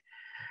side.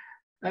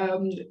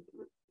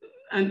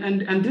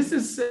 And this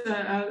is,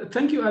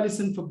 thank you,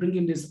 Alison, for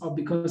bringing this up,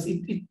 because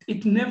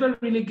it never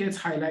really gets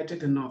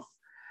highlighted enough.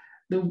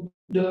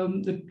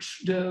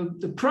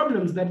 The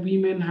problems that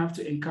women have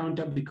to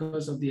encounter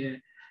because of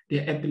their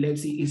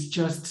epilepsy is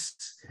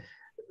just,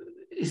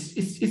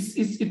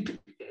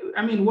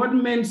 I mean, what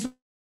men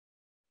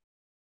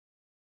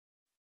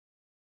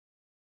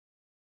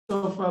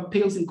of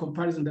pills in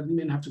comparison that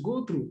women have to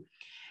go through.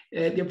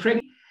 They're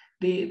pregnant,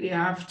 they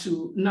have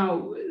to,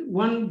 now,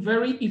 one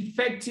very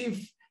effective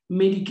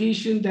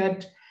medication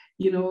that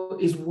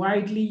is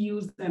widely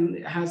used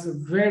and has a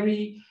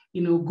very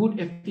good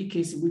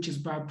efficacy, which is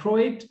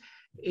valproate,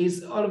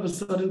 is all of a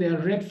sudden there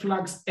are red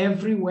flags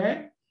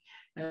everywhere.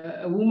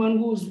 A woman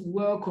who's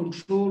well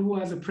controlled, who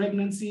has a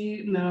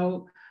pregnancy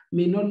now,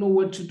 may not know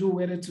what to do,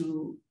 whether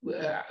to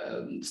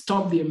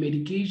stop their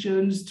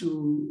medications,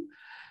 to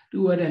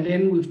do it. And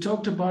then we've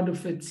talked about the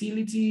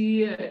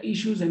fertility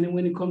issues, and then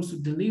when it comes to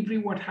delivery,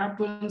 what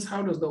happens?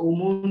 How does the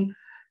hormone?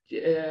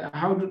 It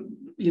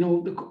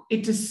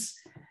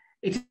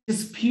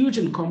is huge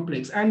and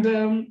complex.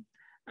 And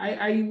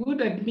I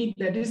would admit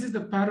that this is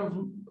the part of,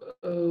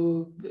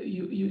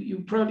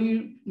 you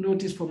probably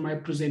noticed from my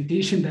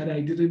presentation that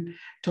I didn't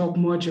talk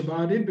much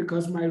about it,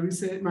 because my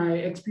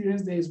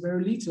experience there is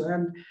very little.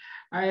 And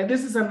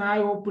this is an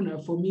eye-opener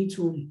for me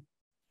to,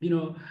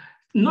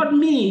 not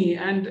me,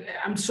 and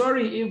I'm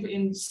sorry if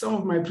in some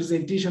of my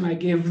presentation I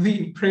gave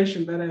the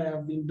impression that I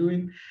have been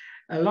doing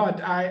a lot.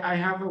 I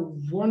have a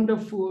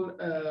wonderful,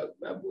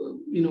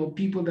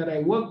 people that I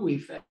work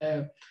with.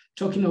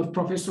 Talking of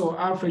Professor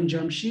Alfred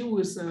Jamshi, who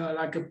is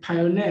like a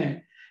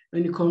pioneer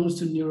when it comes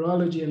to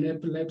neurology and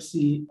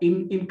epilepsy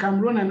in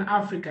Cameroon and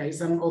Africa.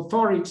 He's an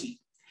authority.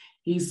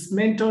 He's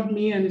mentored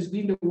me and he's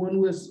been the one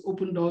who has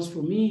opened doors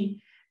for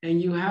me. And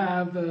you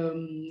have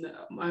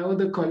my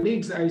other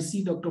colleagues. I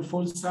see Dr.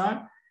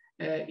 Fonsa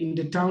in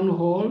the town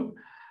hall.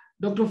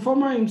 Dr.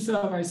 Former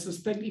himself, I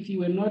suspect if he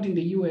were not in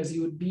the US, he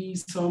would be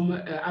some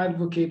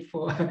advocate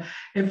for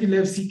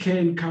epilepsy care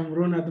in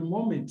Cameroon at the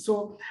moment.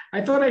 So I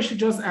thought I should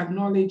just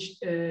acknowledge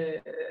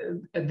that,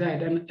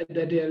 and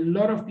that there are a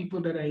lot of people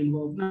that are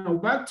involved. Now,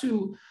 back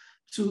to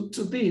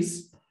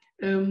this,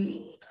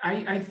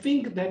 I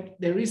think that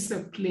there is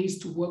a place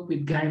to work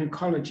with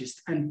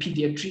gynecologists and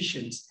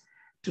pediatricians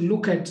to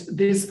look at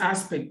this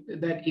aspect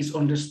that is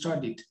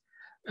understudied.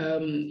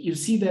 You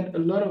see that a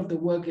lot of the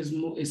work is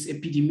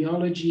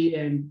epidemiology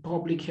and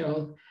public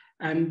health,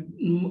 and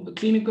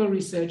clinical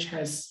research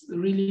has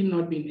really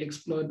not been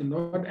explored a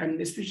lot, and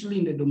especially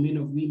in the domain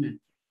of women.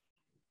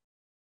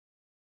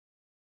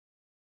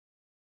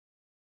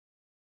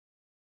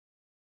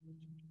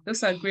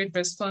 Those are great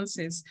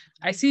responses.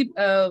 I see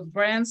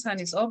Brian's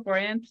hand is up.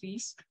 Brian,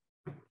 please.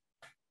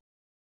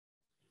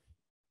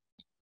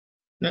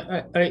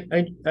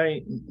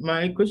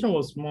 My question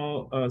was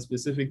more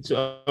specific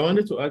to, I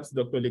wanted to ask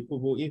Dr.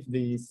 Lekubo if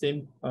the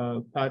same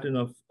pattern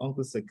of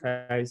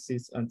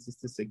onchocerciasis and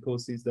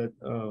cysticercosis that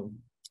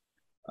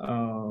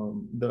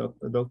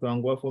Dr.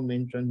 Angwafor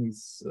mentioned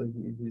he's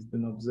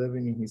been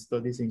observing in his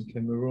studies in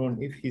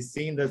Cameroon, if he's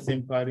seeing that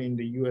same pattern in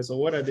the US, or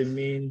what are the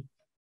main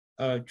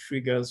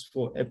triggers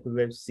for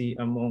epilepsy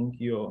among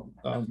your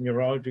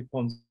neurology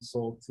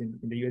consults in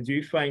the US? Do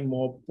you find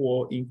more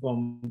poor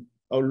income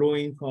or low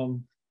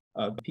income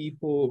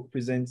people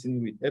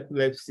presenting with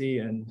epilepsy,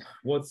 and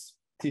what's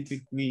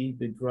typically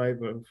the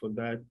driver for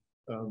that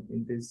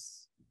in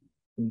this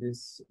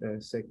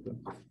sector?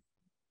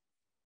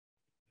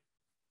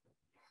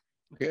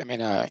 Okay, I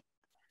mean, I'm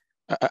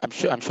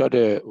sure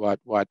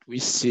what we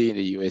see in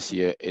the US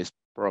here is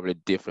probably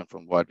different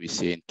from what we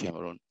see in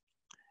Cameroon,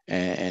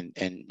 and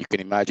you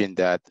can imagine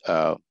that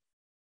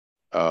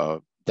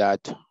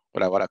that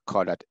what I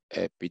call that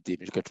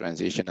epidemiological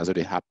transition has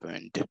already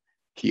happened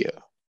here.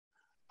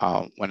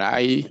 When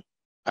I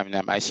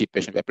see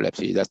patients with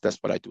epilepsy, that's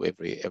what I do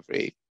every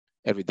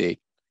day.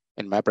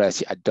 in my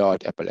practice,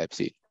 adult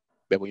epilepsy.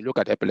 But when you look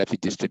at epilepsy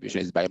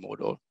distribution, it's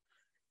bimodal.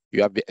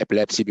 You have the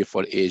epilepsy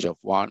before the age of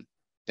 1,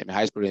 then the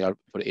highest period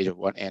for the age of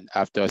 1, and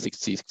after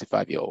 60,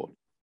 65-year-old.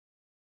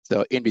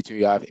 So in between,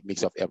 you have a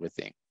mix of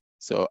everything.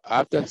 So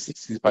after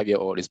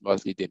 65-year-old, it's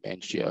mostly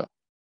dementia,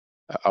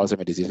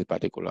 Alzheimer's disease in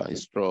particular,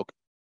 stroke,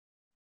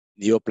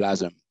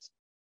 neoplasms,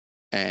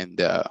 and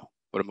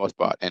for the most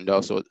part, and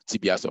also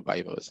TBI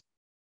survivors.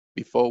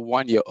 Before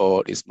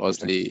 1-year-old, it's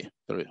mostly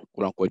quote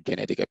unquote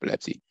genetic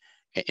epilepsy.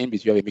 And in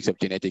between, you have a mix of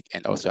genetic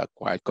and also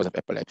acquired cause of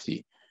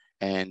epilepsy.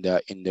 And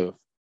in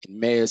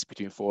males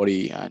between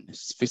 40 and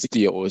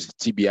 50-year-olds,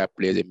 TBI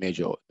plays a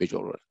major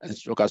role, and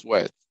stroke as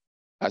well,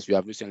 as we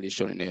have recently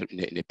shown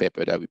in a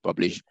paper that we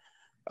published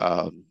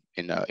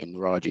in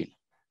neurology.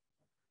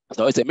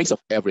 So it's a mix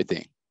of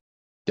everything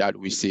that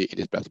we see in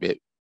this practice.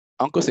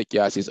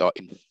 Onchocerciasis or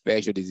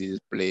infectious diseases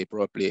play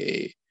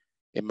probably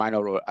a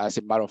minor role. As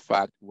a matter of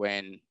fact,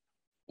 when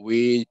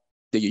the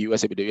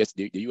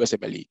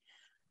USMLE,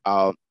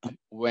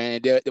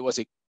 when there was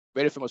a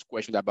very famous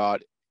question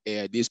about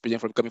this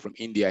patient coming from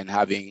India and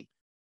having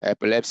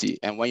epilepsy.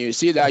 And when you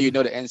see that, you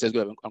know the answer is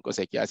going to be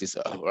onchocerciasis,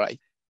 right?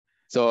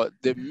 So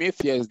the myth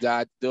here is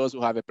that those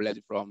who have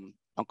epilepsy from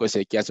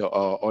onchocerciasis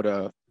or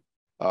other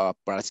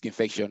parasitic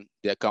infection,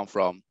 they come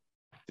from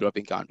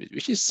developing countries,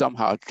 which is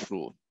somehow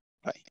true,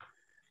 right?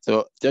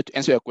 So to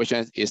answer your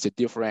question, it's a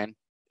different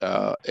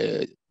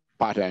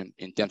pattern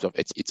in terms of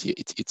its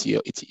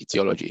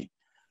etiology.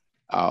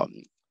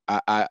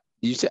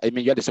 You said, I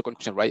mean, you had the second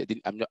question, right?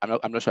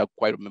 I'm not sure I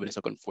quite remember the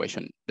second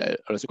question, or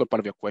the second part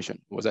of your question.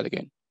 What was that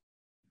again?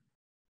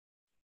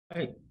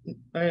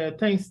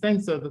 Thanks,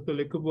 Dr.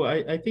 Lekubo.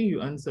 I think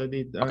you answered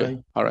it. Okay,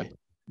 all right.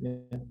 Yeah,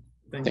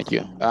 thank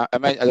you. I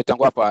mean,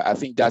 Angwafor, I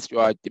think that's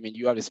your, I mean,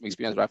 you have the same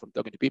experience, right, from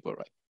talking to people,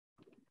 right?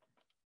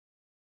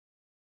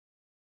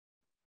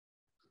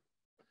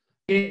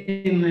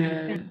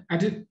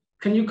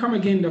 Can you come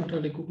again, Dr.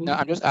 Lekubo? No,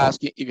 I'm just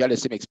asking if you had the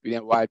same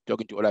experience while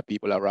talking to other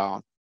people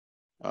around,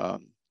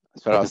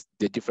 as far as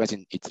the difference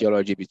in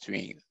etiology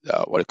between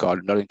what we call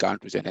northern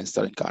countries and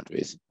southern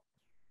countries.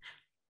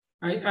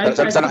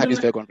 Southern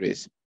hemisphere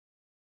countries.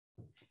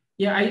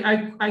 Yeah,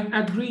 I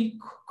agree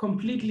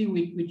completely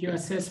with your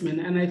assessment,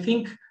 and I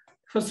think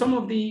for some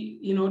of the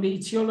the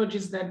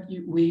etiologies that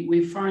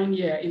we find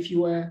here, if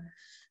you were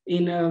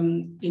in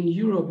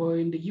Europe or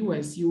in the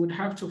US, you would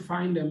have to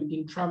find them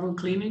in travel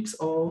clinics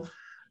or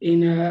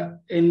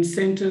in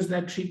centers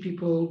that treat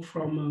people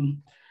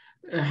from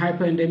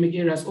hyper-endemic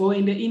areas, or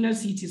in the inner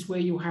cities where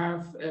you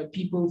have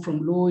people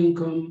from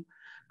low-income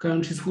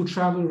countries who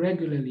travel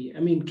regularly. I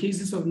mean,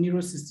 cases of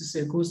neurocystic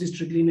psychosis,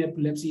 triggering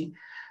epilepsy,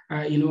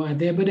 are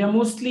there, but they're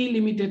mostly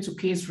limited to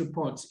case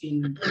reports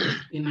in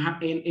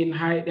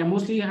high. They're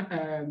mostly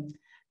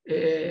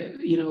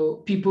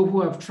people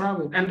who have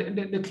traveled, and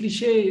the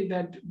cliche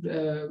that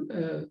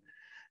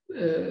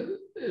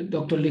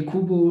Dr.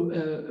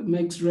 Lekubo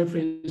makes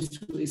reference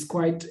to is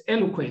quite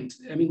eloquent.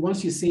 I mean,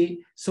 once you say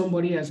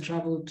somebody has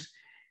traveled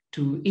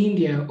to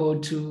India or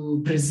to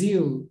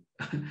Brazil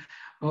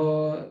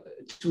or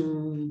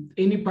to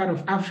any part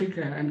of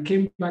Africa and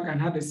came back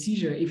and had a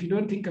seizure, if you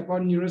don't think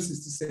about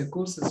neurocystic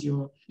psychosis,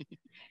 you're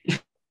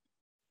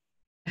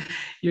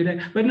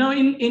there. But now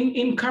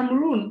in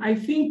Cameroon, I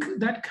think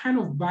that kind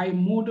of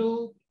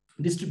bimodal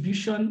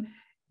distribution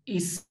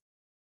is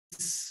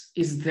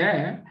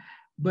there,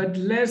 but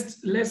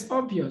less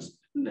obvious.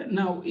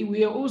 Now,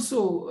 we are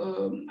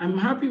also, I'm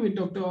happy with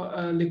Dr.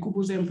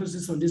 Lekubo's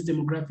emphasis on this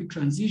demographic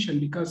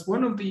transition, because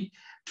one of the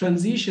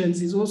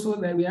transitions is also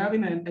that we're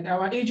having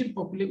our aging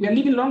population, we are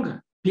living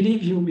longer,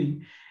 believe you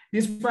me.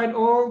 Despite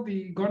all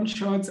the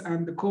gunshots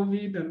and the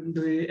COVID and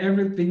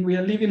everything, we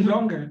are living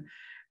longer.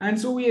 And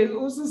so we are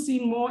also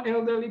seeing more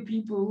elderly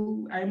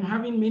people. I'm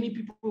having many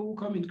people who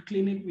come in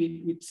clinic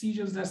with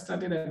seizures that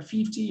started at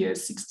 50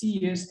 years, 60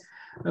 years.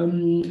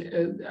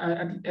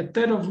 A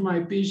third of my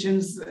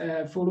patients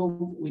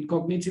follow with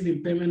cognitive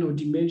impairment or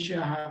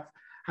dementia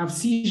have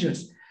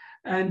seizures.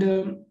 And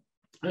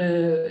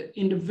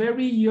in the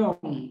very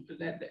young,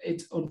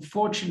 it's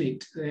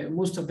unfortunate.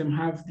 Most of them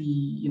have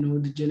the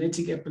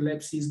genetic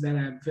epilepsies that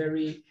are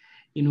very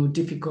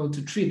difficult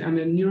to treat. And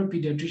a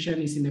neuropediatrician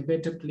is in a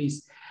better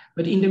place.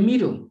 But in the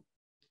middle,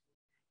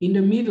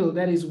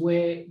 that is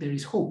where there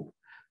is hope.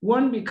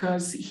 One,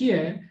 because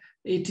here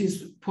it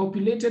is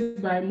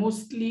populated by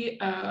mostly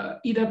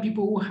either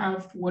people who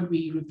have what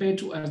we refer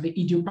to as the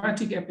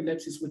idiopathic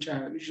epilepsies, which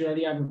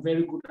usually have a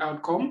very good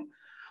outcome,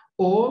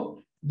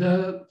 or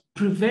the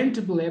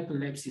preventable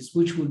epilepsies,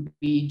 which would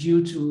be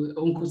due to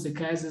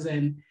onchocerciasis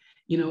and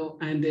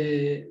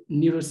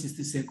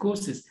neurocystic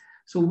psychosis.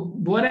 So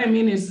what I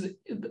mean is,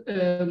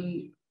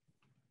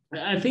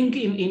 I think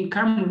in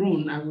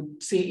Cameroon, I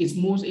would say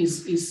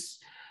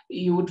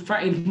you would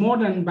find more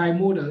than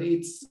bimodal.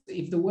 It's,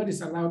 if the word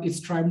is allowed, it's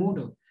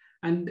trimodal.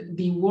 And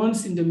the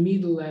ones in the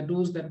middle are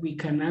those that we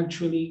can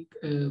actually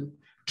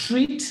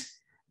treat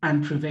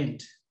and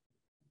prevent.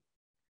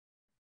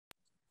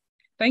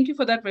 Thank you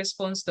for that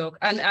response, Doc.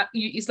 And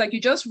it's like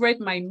you just read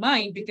my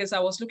mind, because I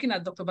was looking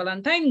at Dr.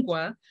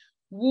 Balantangwa,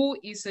 who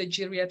is a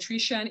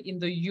geriatrician in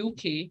the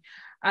UK.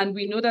 And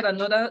we know that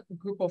another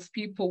group of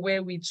people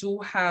where we do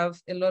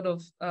have a lot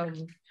of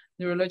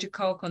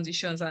neurological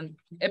conditions, and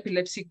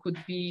epilepsy could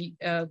be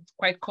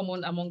quite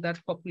common among that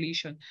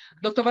population.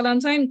 Dr.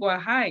 Valentine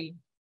Gwa, hi.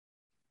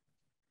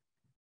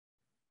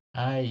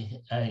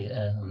 Hi,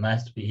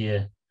 nice to be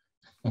here.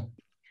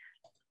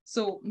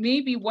 So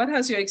maybe what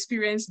has your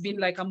experience been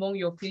like among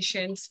your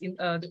patients, in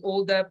the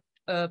older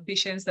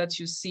patients that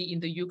you see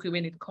in the UK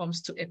when it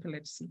comes to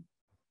epilepsy?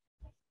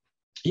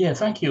 Yeah,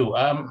 thank you.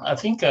 I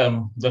think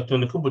Dr.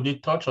 Lekubo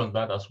did touch on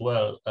that as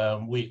well.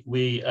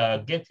 We are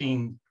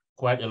getting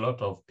quite a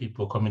lot of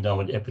people coming down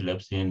with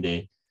epilepsy in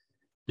the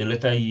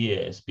later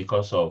years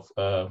because of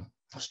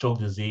stroke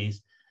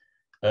disease,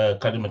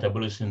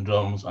 cardiometabolic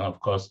syndromes, and of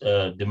course,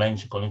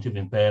 dementia, cognitive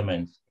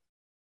impairments.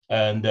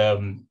 And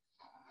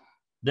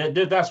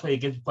that's where it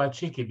gets quite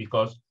tricky,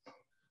 because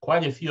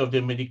quite a few of the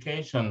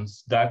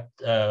medications that,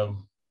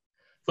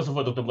 first of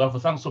all, Dr.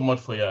 Angwafor, thanks so much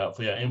for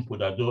your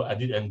input. I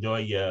did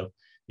enjoy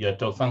your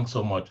talk. Thanks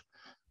so much.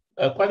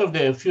 Quite of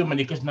the few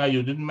medications now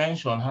you didn't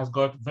mention has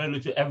got very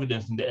little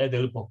evidence in the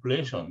elderly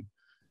population.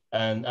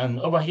 And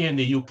over here in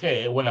the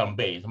UK, where I'm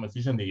based, I'm a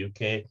physician in the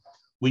UK,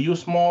 we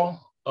use more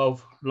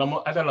of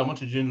either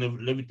lamotrigine,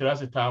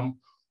 levetiracetam,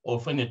 or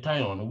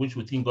phenytoin, which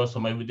we think got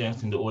some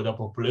evidence in the older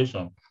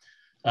population.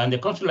 And the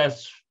country like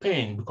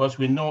Spain, because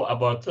we know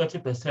about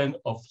 30%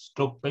 of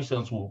stroke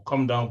patients will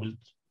come down with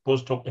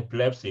post-stroke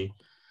epilepsy.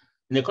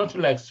 In a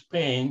country like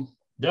Spain,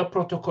 their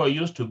protocol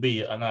used to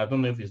be, and I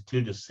don't know if it's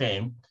still the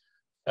same,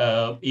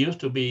 it used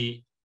to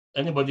be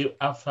anybody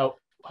after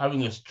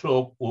having a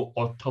stroke will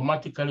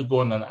automatically go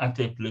on an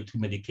anti-epileptic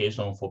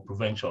medication for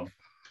prevention.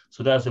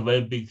 So that's a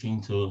very big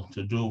thing to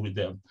do with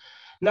them.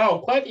 Now,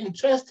 quite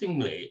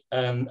interestingly,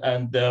 and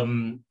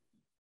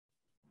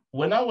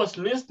when I was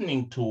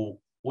listening to,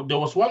 there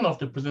was one of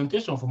the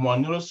presentations from our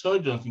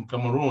neurosurgeons in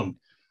Cameroon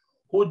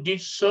who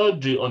did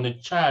surgery on a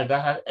child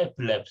that had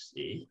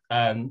epilepsy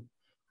and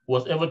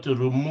was able to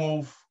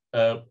remove,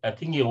 I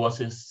think it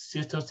was a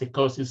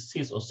cysticercosis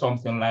cyst or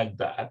something like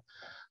that.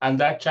 And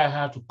that child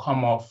had to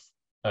come off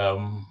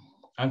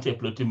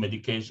anti-epileptic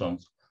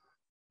medications.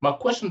 My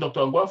question,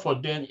 Dr.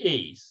 Angwafor, then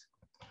is,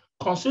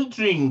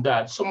 considering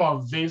that some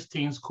of these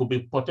things could be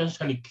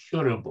potentially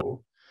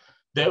curable,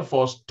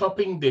 therefore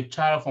stopping the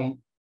child from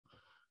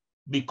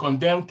be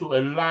condemned to a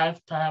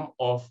lifetime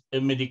of a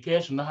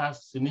medication that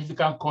has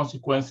significant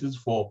consequences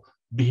for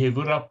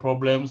behavioral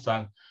problems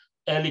and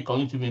early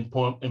cognitive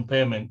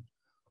impairment,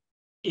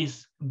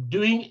 is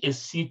doing a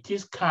CT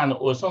scan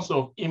or some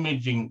sort of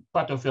imaging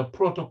part of your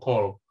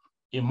protocol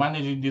in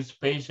managing these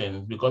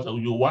patients? Because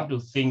you want to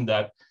think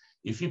that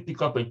if you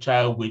pick up a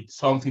child with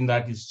something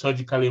that is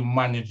surgically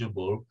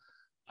manageable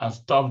and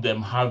stop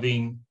them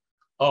having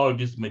all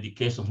these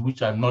medications,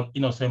 which are not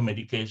innocent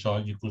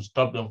medications, you could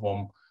stop them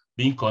from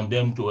being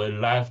condemned to a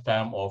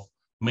lifetime of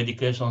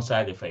medication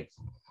side effects.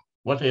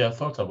 What are your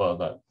thoughts about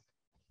that?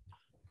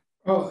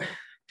 Oh,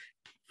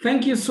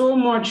 thank you so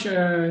much,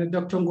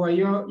 Dr.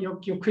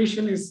 Ngwa. Your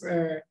question is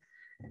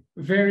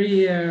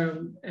very, I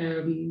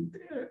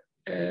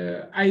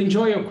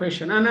enjoy your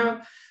question.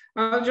 And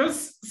I'll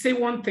just say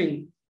one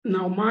thing.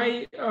 Now,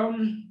 I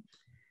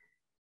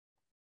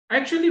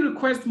actually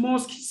request more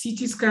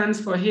CT scans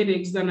for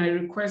headaches than I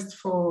request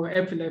for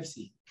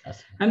epilepsy.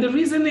 And the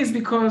reason is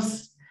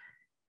because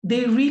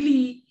they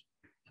really,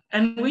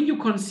 and when you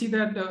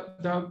consider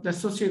the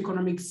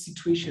socioeconomic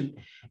situation,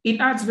 it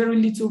adds very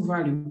little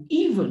value,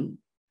 even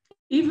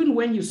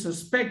when you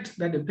suspect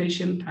that the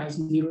patient has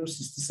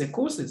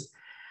neurocysticercosis.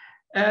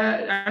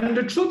 And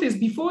the truth is,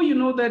 before you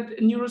know that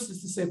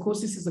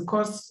neurocysticercosis is the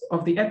cause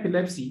of the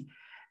epilepsy,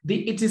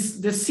 the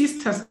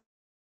cyst has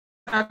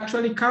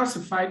actually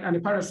calcified and the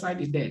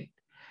parasite is dead.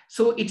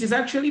 So it is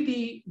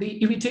actually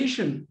the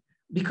irritation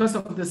because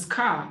of the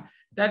scar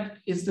that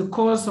is the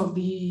cause of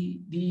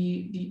the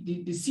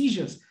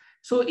seizures.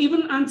 So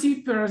even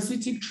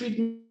anti-parasitic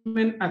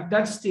treatment at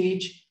that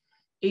stage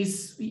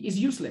is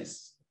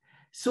useless.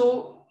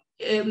 So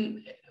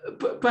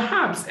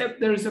perhaps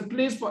there is a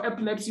place for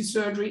epilepsy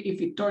surgery if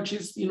it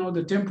touches,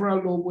 the temporal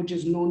lobe, which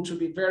is known to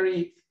be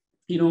very,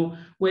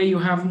 where you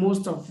have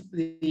most of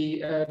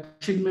the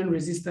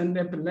treatment-resistant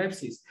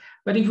epilepsies.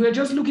 But if we're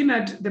just looking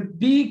at the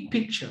big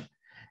picture,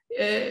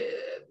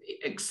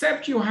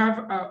 except you have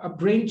a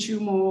brain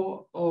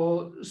tumor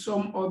or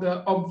some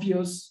other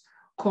obvious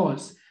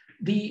cause,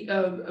 the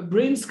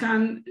brain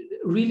scan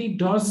really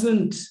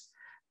doesn't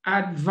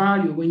add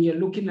value when you're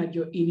looking at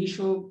your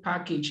initial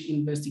package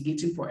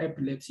investigating for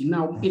epilepsy.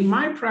 Now, in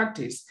my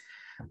practice,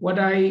 what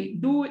I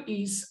do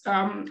is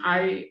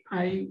I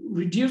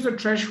reduce the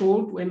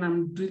threshold when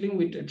I'm dealing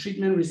with a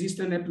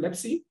treatment-resistant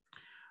epilepsy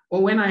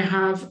or when I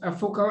have a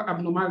focal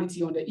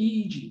abnormality on the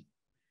EEG.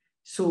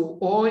 So,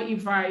 or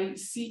if I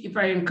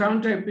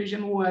encounter a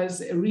patient who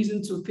has a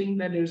reason to think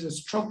that there's a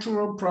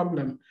structural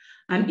problem,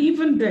 and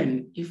even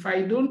then, if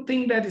I don't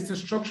think that it's a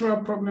structural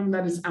problem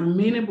that is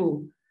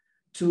amenable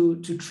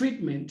to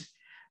treatment,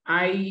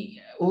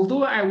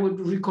 although I would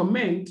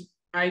recommend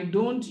I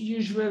don't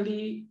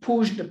usually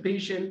push the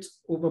patient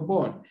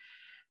overboard,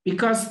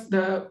 because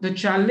the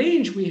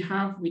challenge we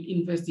have with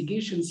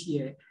investigations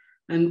here,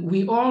 and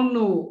we all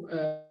know,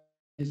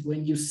 is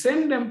when you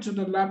send them to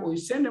the lab or you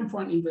send them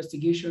for an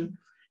investigation,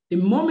 the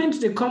moment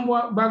they come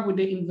back with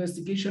the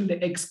investigation, they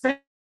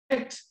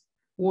expect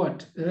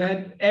what?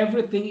 That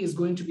everything is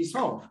going to be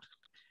solved.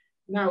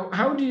 Now,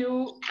 how do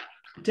you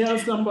tell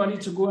somebody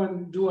to go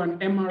and do an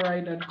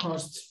MRI that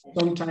costs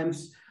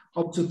sometimes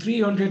up to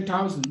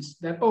 300,000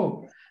 that,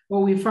 oh,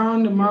 well, we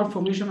found a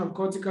malformation of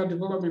cortical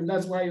development,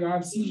 that's why you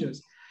have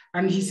seizures.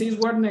 And he says,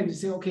 what next? You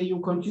say, okay, you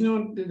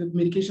continue the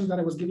medications that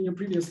I was giving you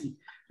previously.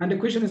 And the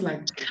question is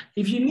like,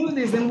 if you knew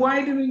this, then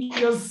why didn't you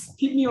just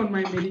keep me on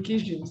my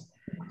medications?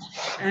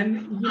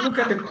 And you look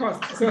at the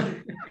cost. So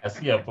I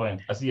see your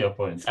point. I see your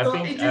point. So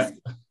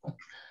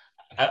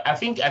I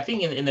think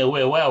in a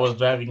way where I was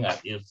driving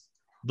at is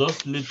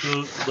those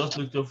little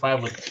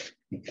five.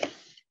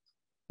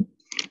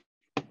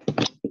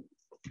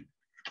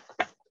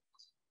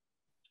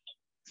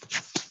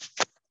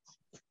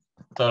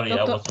 Sorry,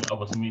 I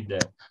was mute there.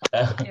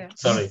 Yes.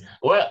 Sorry.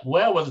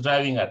 Where I was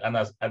driving at, and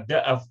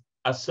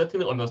I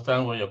certainly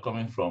understand where you're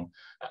coming from.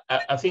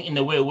 I think in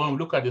a way, when we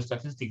look at the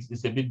statistics,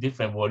 it's a bit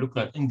different. We're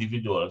looking at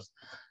individuals.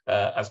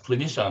 As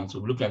clinicians,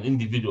 we look at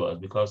individuals,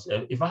 because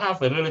if I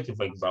have a relative,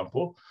 for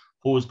example,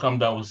 who has come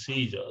down with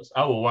seizures,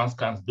 how will one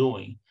scan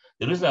doing?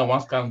 The reason I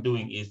one scan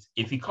doing is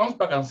if he comes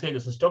back and says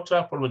there's a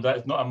structural problem that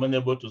is not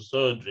amenable to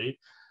surgery,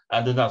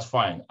 and then that's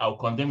fine. I'll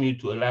condemn you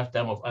to a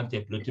lifetime of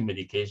anti-epileptic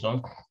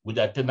medication with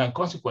attendant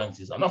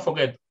consequences. And don't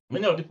forget,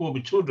 many of the people will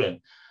be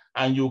children,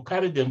 and you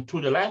carry them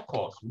through the life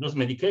course with those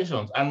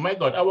medications. And my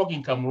God, I work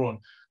in Cameroon,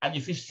 and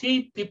if you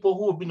see people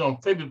who have been on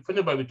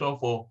phenobarbital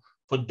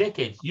for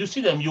decades, you see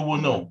them, you will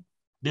know.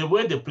 The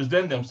way they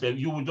present themselves,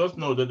 you will just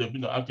know that they've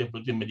been on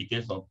anti-epileptic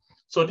medication.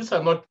 So these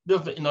are not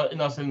just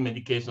innocent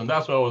medication.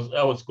 That's where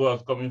I was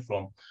coming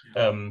from.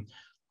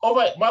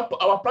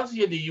 Our practice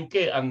here in the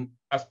UK, and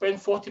I spend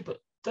 30%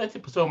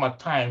 of my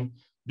time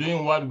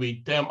doing what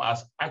we term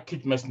as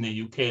acute medicine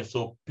in the UK.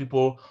 So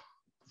people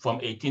from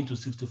 18 to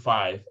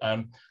 65.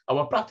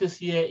 Our practice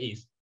here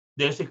is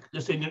there's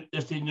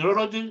a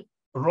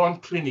neurology-run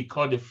clinic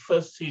called the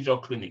First Seizure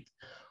Clinic.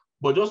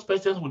 But those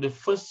patients with the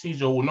first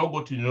seizure will not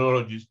go to the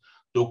neurologist.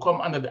 They'll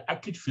come under the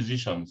acute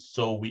physicians.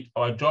 So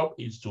our job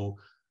is to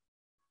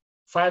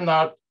find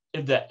out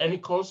if there are any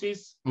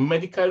causes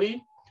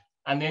medically,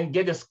 and then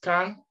get a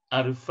scan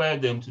and refer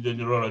them to the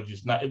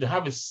neurologist. Now, if they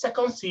have a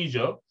second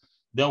seizure,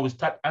 then we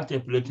start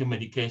anti-epileptic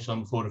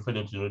medication before we refer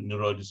them to the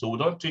neurologist. So we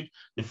don't treat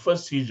the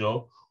first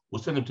seizure,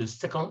 we'll send them to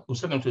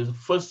the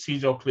first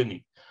seizure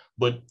clinic.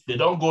 But they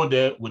don't go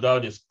there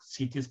without a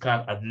CT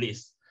scan at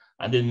least.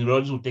 And the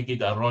neurologist will take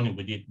it and run it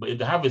with it. But if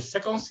they have a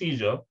second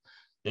seizure,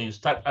 then you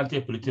start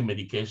anti-epileptic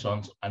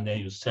medications, and then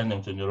you send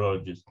them to the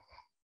neurologist.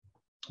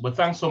 But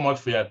thanks so much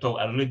for your talk.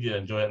 I really did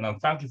enjoy it.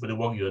 And thank you for the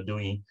work you're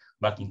doing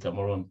back in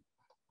Cameroon.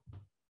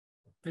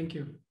 Thank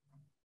you.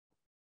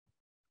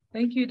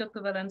 Thank you,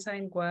 Dr.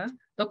 Valentine Gwa.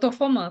 Dr.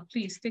 Former,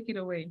 please take it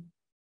away.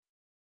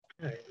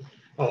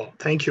 Oh,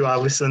 thank you,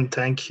 Alison.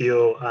 Thank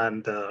you.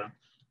 And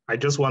I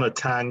just want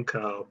to thank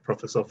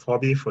Professor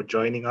Fobi for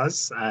joining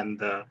us.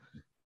 And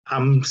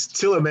I'm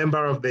still a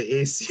member of the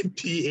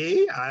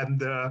ACPA,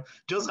 and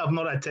just have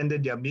not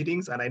attended their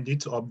meetings, and I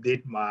need to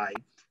update my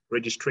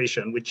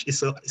registration, which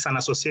is an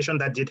association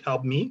that did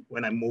help me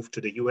when I moved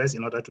to the US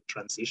in order to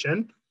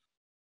transition.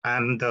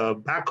 And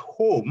back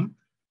home,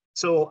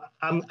 so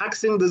I'm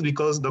asking this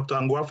because Dr.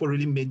 Angwafor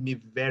really made me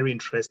very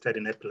interested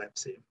in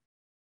epilepsy.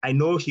 I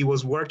know he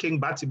was working,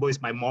 Batibo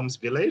is my mom's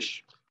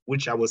village,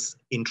 which I was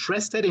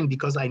interested in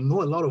because I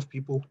know a lot of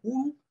people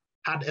who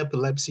had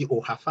epilepsy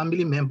or have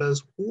family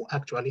members who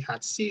actually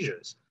had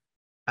seizures.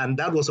 And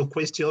that was a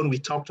question we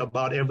talked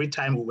about every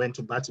time we went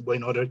to Batibo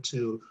in order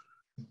to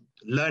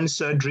learn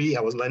surgery.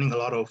 I was learning a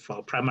lot of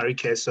primary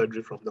care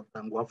surgery from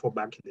Dr. Angwafor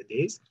back in the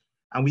days.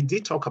 And we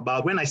did talk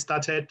about, when I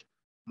started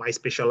my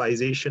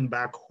specialization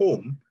back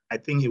home, I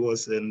think it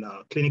was in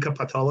clinical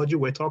pathology,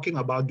 we're talking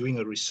about doing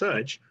a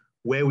research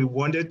where we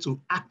wanted to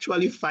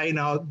actually find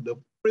out the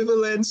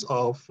prevalence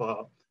of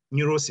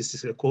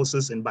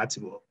neurocysticercosis in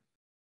Batibo.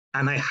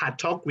 And I had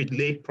talked with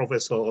late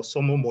Professor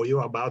Somo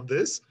Moyo about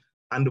this,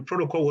 and the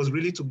protocol was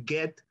really to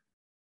get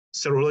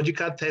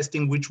serological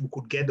testing, which we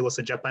could get. There was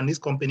a Japanese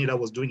company that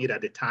was doing it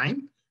at the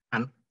time,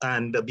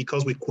 and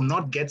because we could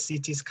not get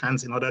CT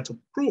scans in order to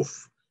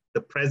prove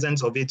the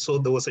presence of it, so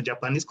there was a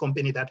Japanese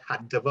company that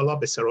had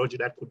developed a serology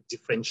that could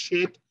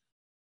differentiate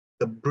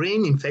the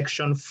brain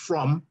infection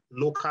from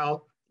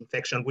local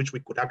infection, which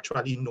we could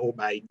actually know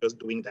by just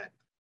doing that.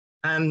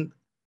 And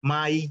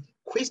my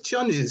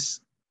question is,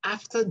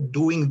 after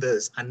doing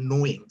this and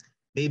knowing,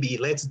 maybe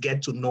let's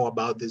get to know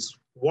about this,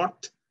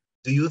 what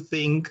do you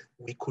think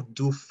we could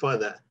do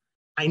further?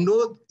 I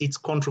know it's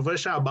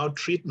controversial about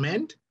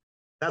treatment.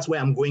 That's where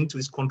I'm going to.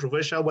 It's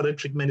controversial whether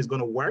treatment is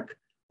going to work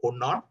or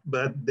not,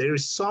 but there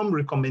is some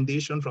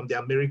recommendation from the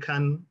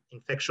American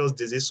Infectious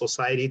Disease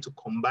Society to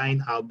combine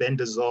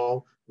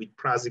albendazole with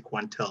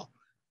praziquantel.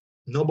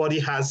 nobody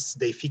has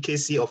the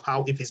efficacy of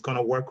how, if it's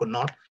gonna work or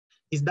not.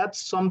 Is that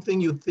something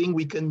you think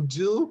we can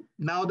do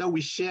now that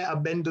we share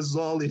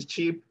albendazole is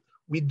cheap?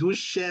 We do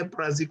share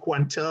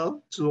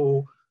praziquantel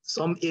to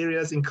some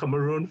areas in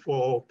Cameroon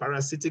for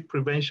parasitic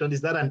prevention.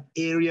 Is that an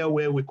area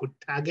where we could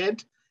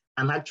target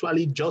and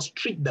actually just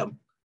treat them,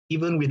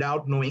 even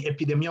without knowing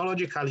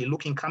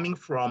epidemiologically, coming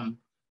from,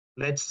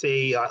 let's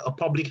say, a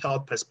public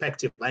health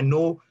perspective? I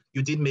know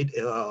you did make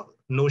a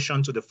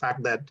notion to the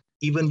fact that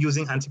even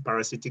using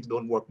antiparasitics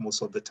don't work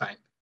most of the time,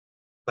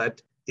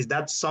 but is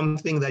that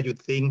something that you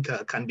think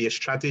can be a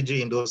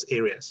strategy in those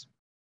areas?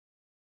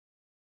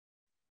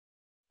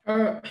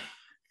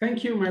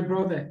 Thank you, my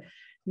brother.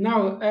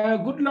 Now,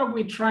 good luck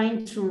with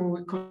trying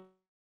to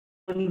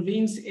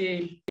convince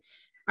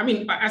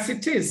as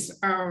it is,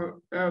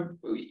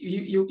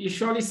 you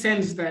surely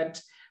sense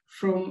that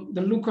from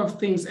the look of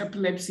things,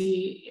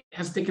 epilepsy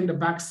has taken the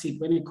backseat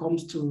when it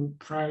comes to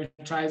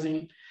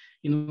prioritizing,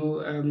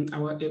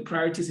 our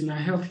priorities in our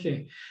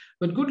healthcare.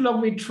 But good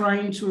luck with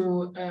trying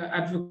to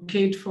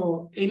advocate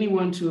for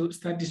anyone to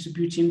start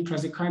distributing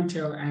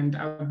praziquantel and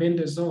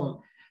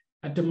albendazole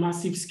at a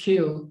massive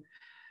scale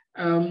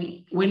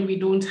when we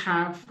don't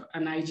have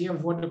an idea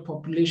of what the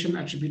population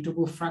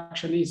attributable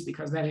fraction is,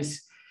 because that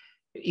is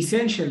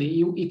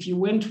essentially, if you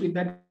went with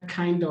that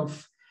kind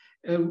of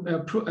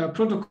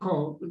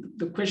protocol,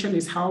 the question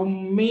is how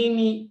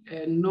many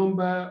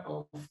number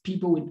of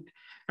people would,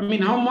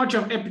 how much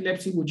of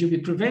epilepsy would you be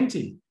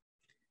preventing?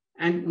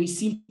 And we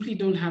simply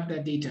don't have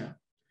that data.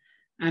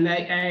 And I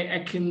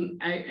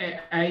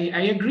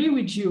agree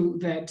with you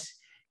that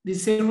the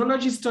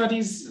serology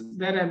studies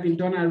that have been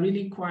done are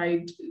really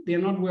they're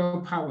not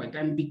well powered,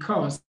 and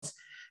because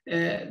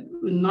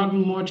not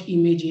much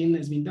imaging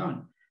has been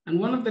done. And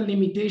one of the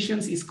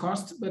limitations is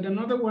cost, but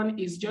another one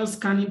is just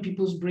scanning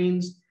people's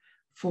brains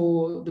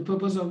for the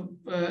purpose of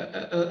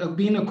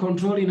being a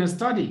control in a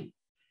study.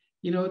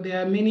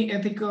 There are many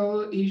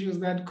ethical issues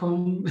that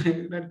come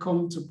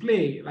to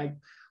play, like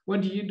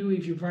what do you do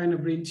if you find a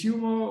brain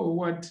tumor, or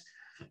what,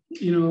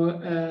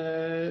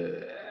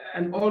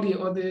 and all the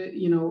other,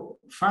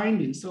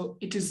 findings. So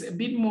it is a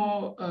bit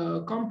more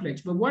complex.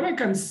 But what I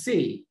can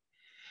say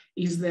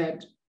is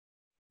that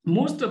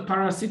most of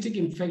parasitic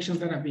infections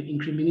that have been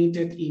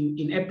incriminated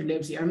in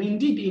epilepsy, and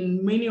indeed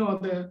in many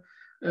other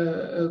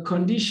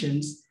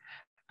conditions,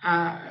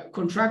 are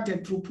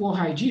contracted through poor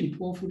hygiene,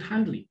 poor food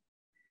handling.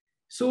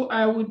 So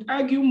I would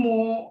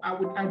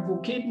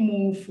advocate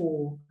more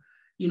for,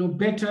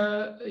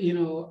 better,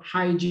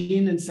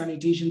 hygiene and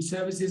sanitation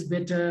services,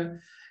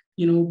 better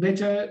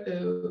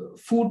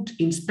food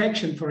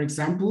inspection, for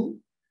example.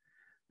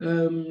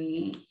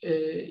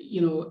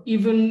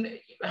 Even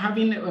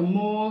having a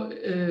more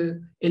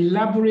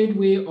elaborate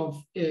way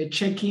of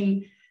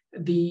checking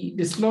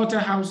the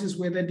slaughterhouses,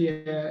 whether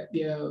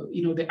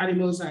the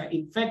animals are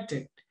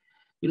infected.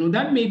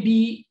 That may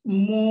be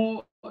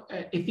more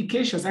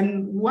efficacious.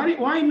 And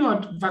why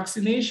not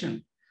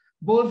vaccination,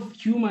 both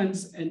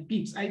humans and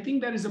pigs? I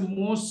think that is a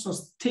more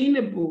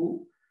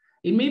sustainable.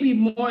 It may be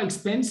more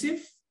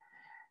expensive,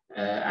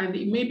 and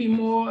it may be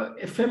more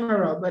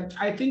ephemeral, but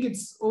I think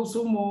it's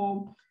also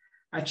more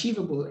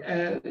achievable.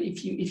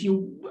 If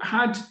you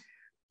had,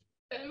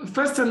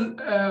 first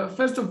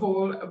of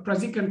all,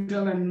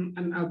 praziquantel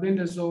and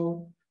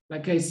albendazole,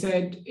 like I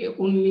said, it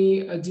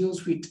only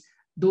deals with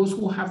those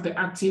who have the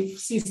active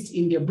cyst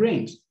in their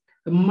brains.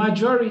 The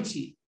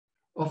majority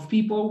of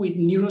people with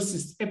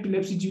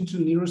epilepsy due to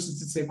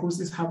neurocystic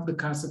psychosis have the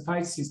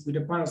calcified cyst with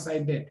a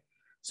parasite dead.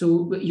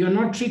 So you're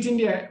not treating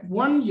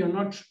you're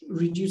not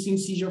reducing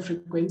seizure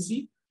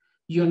frequency,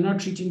 you're not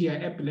treating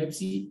their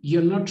epilepsy,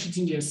 you're not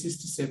treating their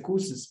cystic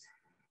psychosis.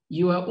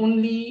 You are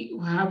only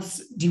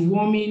perhaps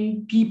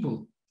deworming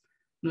people,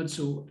 not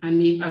so.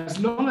 And as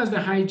long as the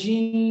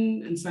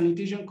hygiene and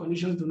sanitation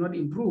conditions do not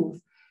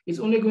improve, it's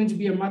only going to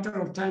be a matter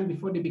of time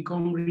before they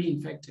become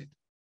reinfected.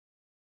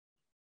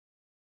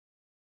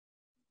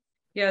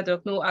 Yeah,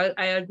 Doc, no,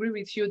 I agree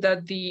with you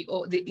that the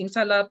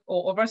interlap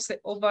or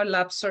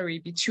overlap,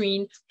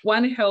 between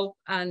One Health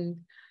and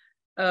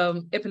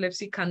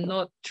epilepsy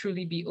cannot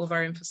truly be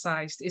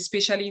overemphasized,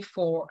 especially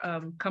for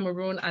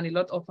Cameroon and a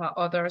lot of our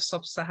other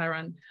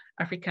sub-Saharan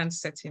African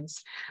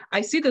settings.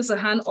 I see there's a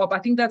hand up. I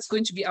think that's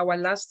going to be our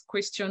last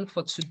question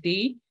for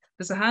today.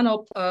 There's a hand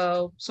up.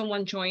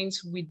 Someone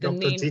joins with the Dr.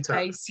 name Dita.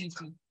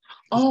 ICT.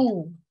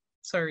 Oh,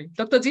 sorry.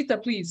 Dr. Dita,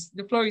 please,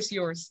 the floor is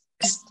yours.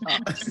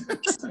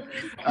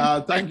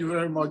 Thank you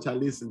very much,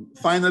 Alison.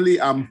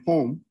 Finally, I'm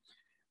home.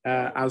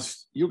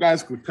 As you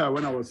guys could tell,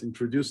 when I was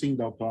introducing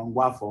Dr.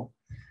 Angwafor,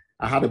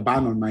 I had a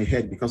band on my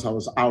head because I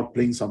was out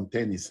playing some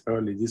tennis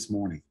early this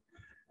morning.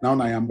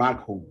 Now I am back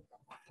home.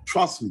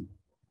 Trust me,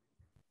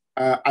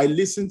 I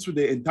listened to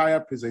the entire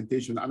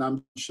presentation and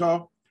I'm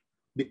sure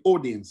the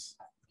audience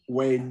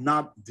were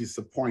not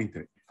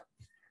disappointed.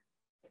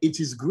 It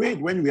is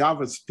great when we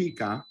have a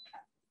speaker,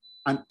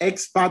 an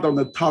expert on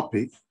the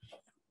topic,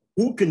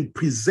 who can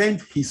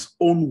present his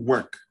own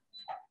work.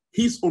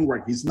 His own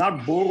work. He's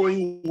not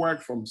borrowing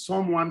work from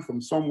someone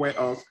from somewhere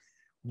else,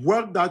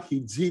 work that he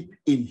did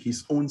in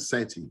his own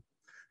setting.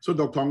 So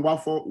Dr.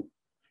 Angwafor,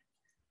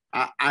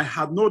 I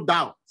had no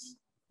doubt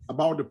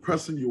about the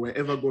person you were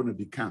ever going to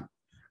become.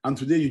 And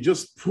today you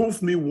just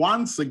proved me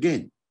once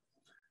again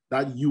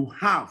that you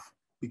have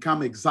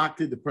become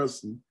exactly the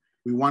person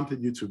we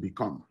wanted you to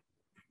become.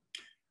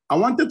 I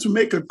wanted to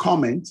make a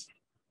comment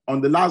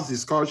on the last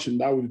discussion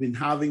that we've been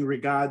having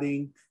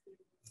regarding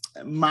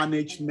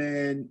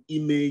management,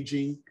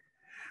 imaging.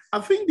 I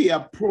think the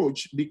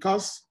approach,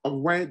 because of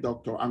where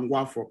Dr.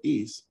 Angwafor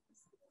is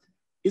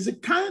a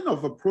kind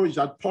of approach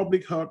that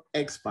public health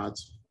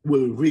experts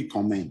will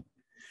recommend.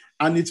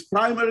 And it's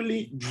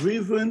primarily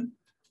driven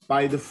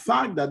by the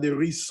fact that the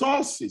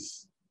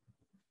resources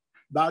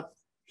that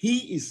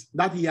he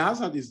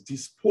has at his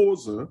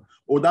disposal,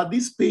 or that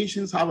these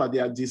patients have at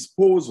their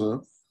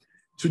disposal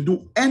to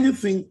do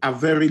anything, are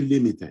very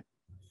limited.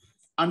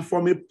 And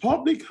from a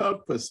public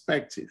health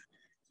perspective,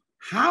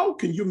 how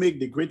can you make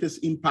the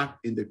greatest impact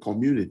in the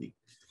community?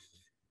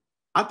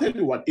 I'll tell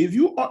you what, if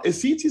you are a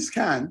CT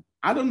scan,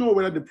 I don't know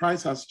whether the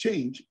price has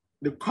changed.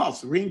 The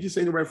cost ranges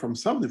anywhere from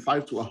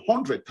 75 to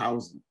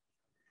 100,000.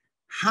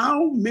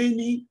 How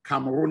many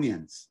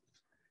Cameroonians,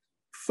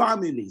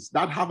 families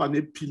that have an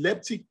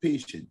epileptic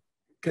patient,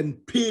 can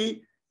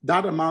pay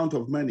that amount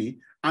of money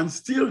and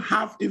still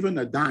have even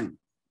a dime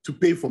to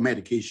pay for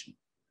medication?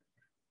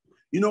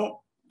 You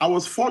know, I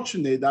was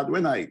fortunate that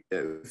when I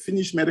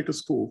finished medical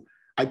school,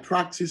 I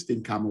practiced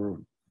in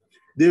Cameroon.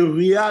 The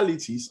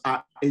realities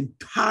are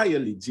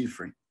entirely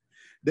different.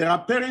 There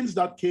are parents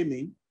that came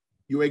in,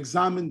 you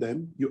examine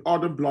them, you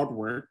order blood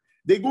work,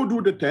 they go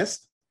do the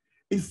test.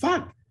 In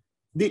fact,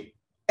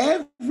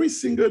 every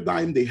single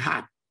dime they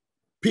had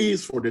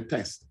pays for the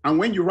test. And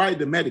when you write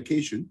the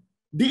medication,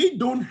 they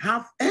don't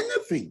have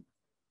anything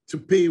to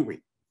pay with.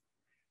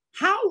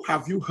 How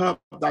have you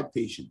helped that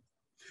patient?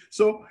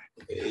 So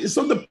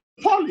the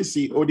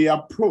policy or the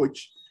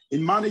approach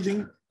in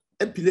managing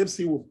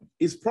epilepsy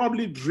is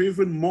probably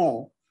driven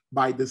more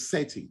by the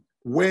setting,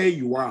 where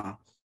you are,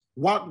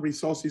 what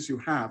resources you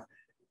have,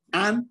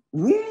 and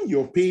whom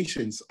your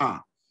patients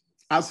are.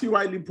 As he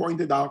rightly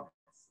pointed out,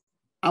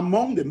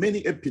 among the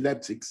many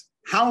epileptics,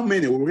 how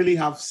many will really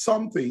have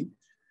something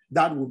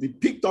that will be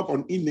picked up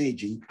on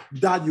imaging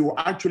that you will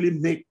actually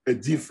make a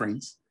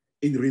difference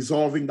in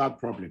resolving that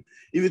problem?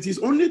 If it is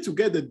only to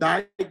get the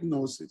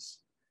diagnosis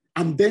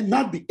and then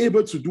not be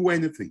able to do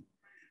anything,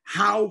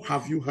 how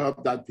have you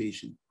helped that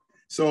patient?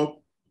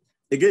 So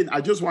again, I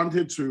just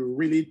wanted to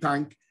really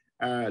thank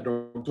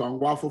Dr.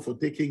 Angwafor for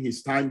taking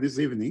his time this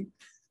evening.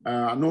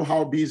 I know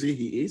how busy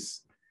he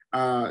is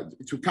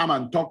to come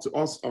and talk to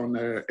us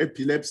on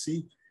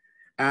epilepsy.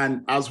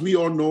 And as we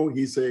all know,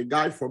 he's a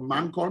guy from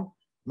Mancon.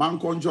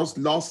 Mancon just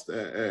lost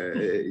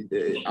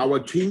our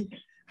king,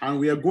 and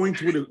we are going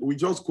through we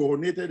just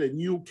coronated a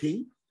new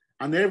king,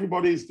 and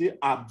everybody is still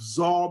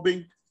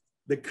absorbing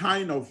the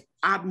kind of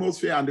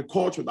atmosphere and the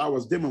culture that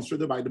was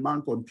demonstrated by the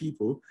Mancon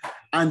people.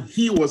 And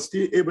he was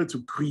still able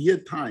to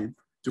create time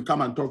to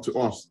come and talk to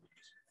us.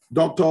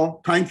 Doctor,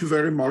 thank you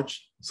very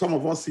much. Some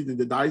of us sit in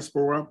the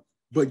diaspora,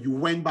 but you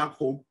went back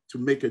home to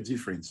make a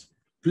difference.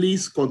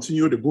 Please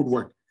continue the good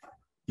work.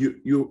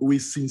 We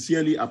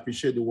sincerely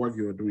appreciate the work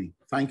you are doing.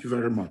 Thank you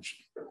very much.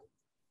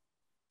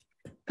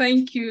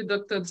 Thank you,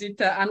 Dr.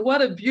 Dita. And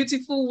what a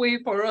beautiful way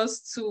for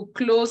us to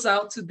close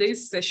out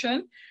today's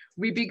session.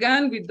 We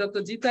began with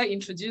Dr. Dita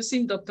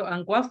introducing Dr.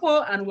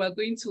 Angwafor, and we're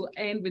going to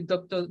end with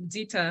Dr.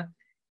 Dita,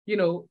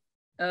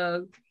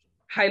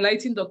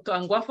 highlighting Dr.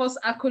 Angwafor's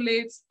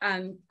accolades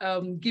and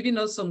giving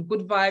us some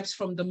good vibes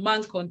from the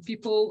Mancon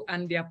people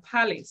and their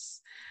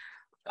palace.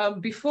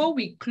 Before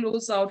we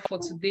close out for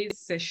today's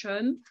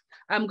session,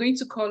 I'm going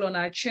to call on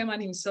our chairman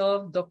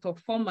himself, Dr.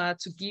 Former,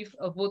 to give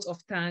a vote of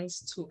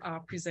thanks to our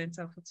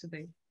presenter for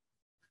today.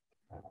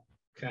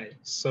 Okay,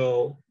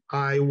 so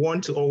I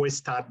want to always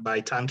start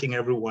by thanking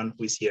everyone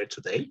who is here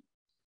today,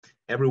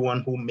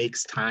 everyone who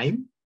makes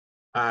time.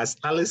 As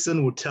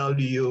Alison will tell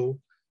you,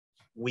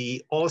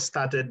 we all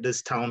started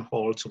this town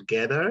hall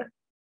together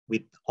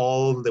with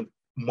all the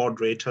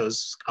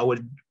moderators.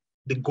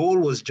 The goal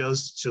was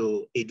just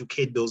to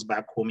educate those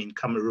back home in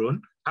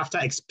Cameroon after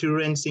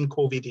experiencing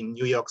COVID in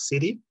New York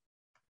City.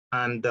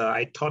 And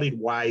I thought it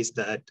wise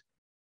that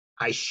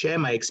I share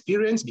my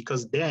experience,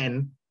 because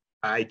then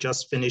I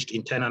just finished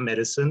internal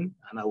medicine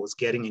and I was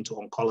getting into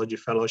oncology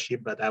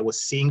fellowship, but I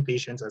was seeing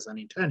patients as an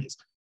internist.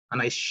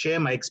 And I share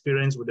my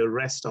experience with the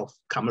rest of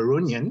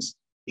Cameroonians,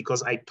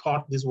 because I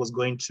thought this was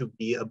going to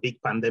be a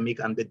big pandemic,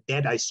 and the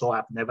dead I saw,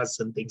 I've never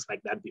seen things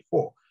like that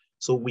before.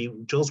 So we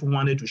just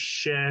wanted to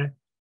share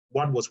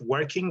what was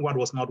working, what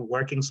was not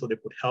working, so they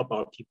could help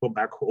our people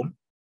back home.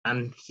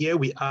 And here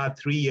we are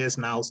 3 years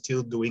now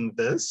still doing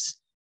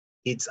this.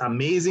 It's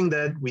amazing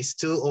that we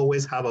still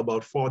always have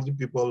about 40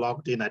 people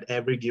logged in at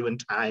every given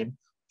time,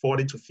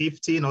 40 to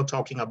 50, not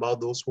talking about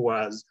those who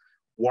are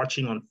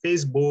watching on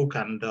Facebook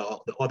and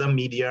the other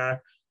media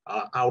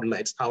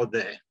outlets out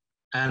there.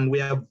 And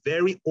we are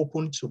very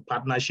open to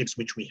partnerships,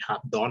 which we have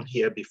done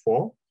here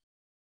before.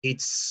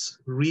 It's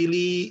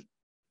really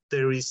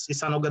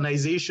it's an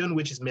organization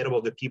which is made up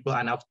of the people,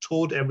 and I've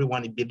told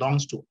everyone it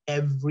belongs to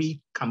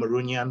every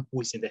Cameroonian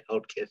who is in the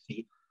healthcare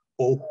field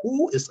or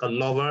who is a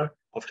lover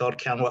of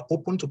healthcare. And we're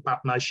open to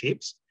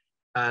partnerships,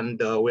 and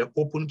we're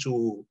open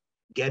to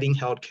getting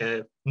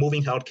healthcare,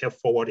 moving healthcare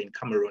forward in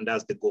Cameroon.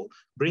 That's the goal.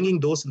 Bringing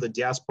those in the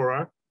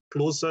diaspora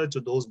closer to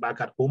those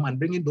back at home, and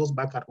bringing those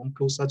back at home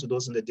closer to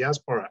those in the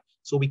diaspora,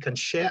 so we can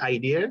share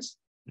ideas,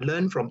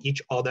 learn from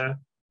each other,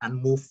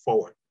 and move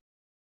forward.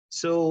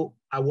 So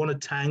I want to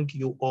thank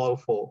you all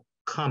for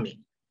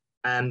coming.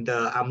 And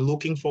I'm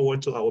looking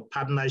forward to our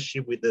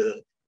partnership with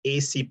the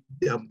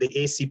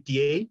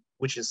ACPA,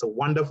 which is a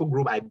wonderful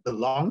group I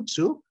belong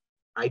to.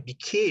 I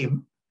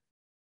became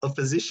a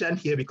physician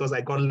here because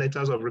I got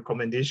letters of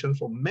recommendation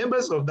from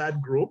members of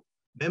that group.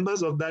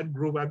 Members of that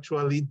group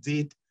actually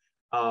did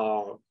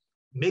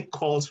make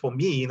calls for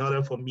me in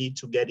order for me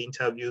to get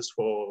interviews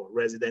for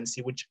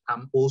residency, which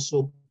I'm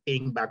also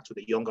paying back to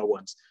the younger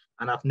ones.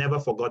 And I've never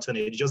forgotten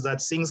it. It's just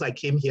that since I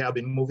came here, I've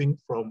been moving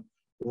from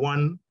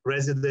one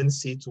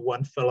residency to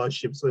one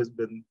fellowship. So it's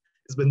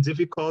been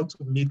difficult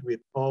to meet with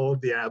all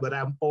there, but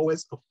I'm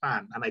always a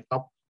fan, and I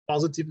talk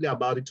positively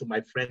about it to my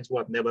friends who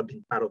have never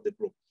been part of the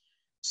group.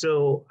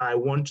 So I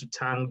want to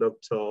thank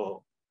Dr.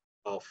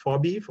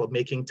 Forbey for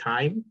making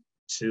time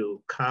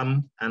to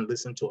come and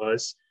listen to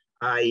us.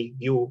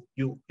 You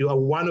are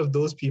one of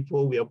those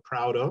people we are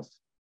proud of.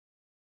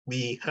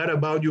 We heard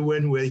about you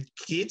when we were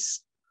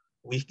kids.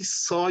 We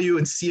saw you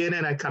in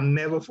CNN. I can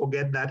never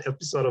forget that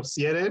episode of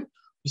CNN.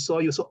 We saw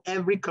you. So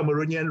every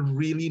Cameroonian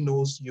really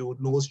knows you,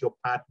 knows your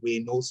pathway,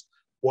 knows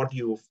what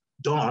you've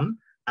done.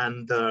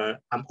 And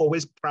I'm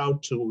always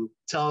proud to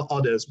tell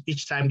others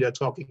each time they're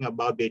talking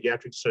about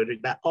pediatric surgery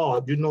that,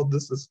 oh, you know,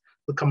 this is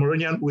the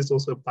Cameroonian who is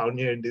also a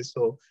pioneer in this.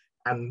 So,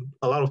 and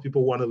a lot of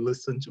people want to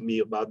listen to me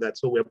about that.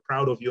 So we're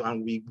proud of you,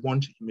 and we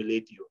want to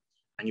emulate you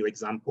and your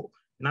example.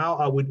 Now,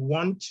 I would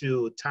want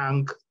to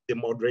thank the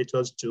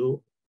moderators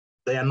too.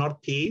 They are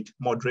not paid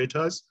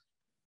moderators.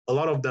 A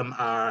lot of them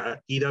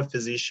are either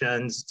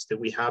physicians,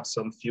 we have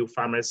some few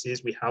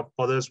pharmacists, we have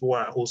others who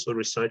are also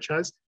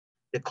researchers.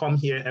 They come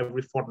here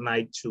every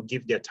fortnight to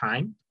give their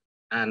time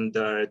and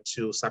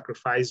to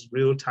sacrifice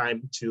real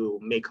time to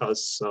make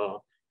us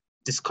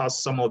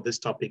discuss some of these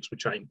topics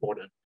which are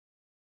important.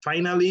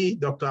 Finally,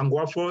 Dr.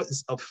 Angwafor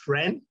is a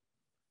friend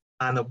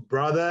and a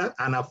brother,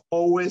 and I've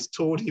always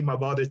told him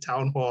about the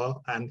town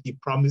hall, and he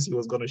promised he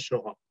was going to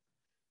show up.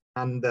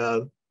 And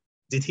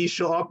did he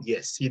show up?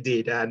 Yes, he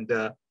did. And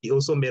he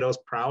also made us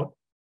proud.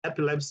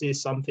 Epilepsy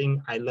is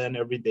something I learn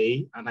every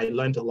day, and I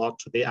learned a lot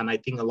today. And I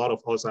think a lot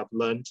of us have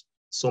learned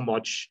so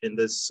much in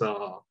this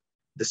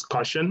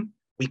discussion.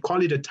 We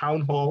call it a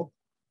town hall.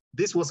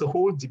 This was a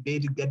whole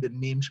debate to get the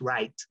names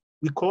right.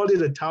 We called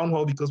it a town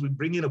hall because we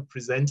bring in a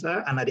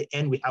presenter, and at the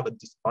end we have a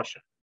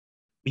discussion.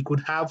 We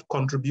could have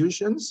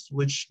contributions,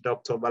 which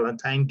Dr.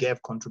 Valentine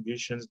gave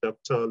contributions,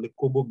 Dr.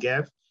 Lekobo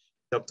gave,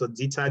 Dr.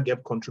 Dita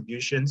gave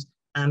contributions,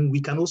 and we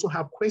can also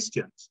have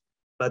questions.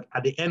 But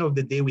at the end of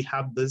the day, we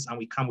have this, and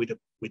we come with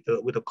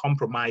a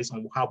compromise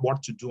on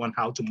what to do and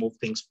how to move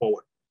things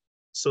forward.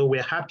 So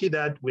we're happy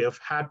that we have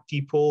had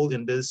people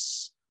in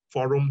this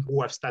forum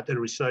who have started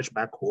research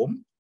back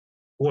home,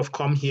 who have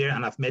come here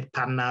and have made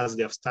partners,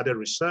 they have started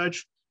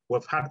research.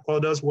 We've had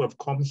others who have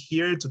come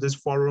here to this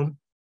forum,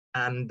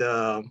 and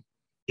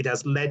it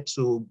has led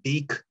to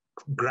big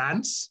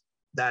grants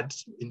that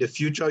in the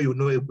future, you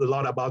know a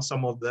lot about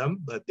some of them,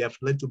 but they have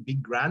led to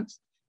big grants.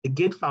 The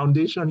Gate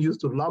Foundation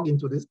used to log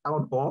into this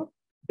town hall.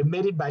 They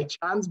made it by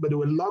chance, but they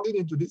were logging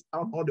into this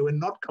town hall. They were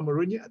not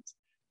Cameroonians,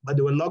 but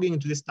they were logging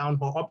into this town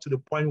hall up to the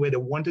point where they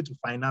wanted to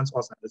finance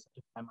us at the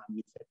same time, and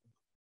we said no.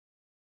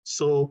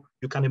 So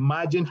you can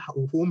imagine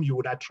whom you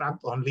would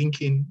attract on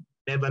LinkedIn,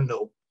 never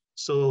know.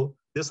 So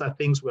these are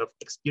things we have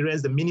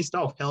experienced. The Minister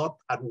of Health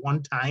at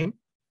one time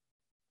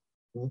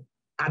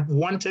had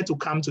wanted to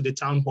come to the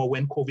town hall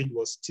when COVID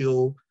was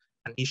still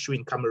an issue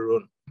in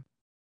Cameroon.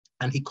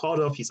 And he called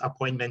off his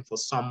appointment for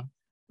some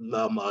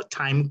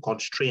time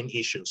constraint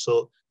issue.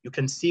 So you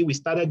can see we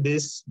started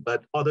this,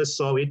 but others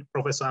saw it.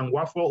 Professor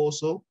Angwafor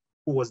also,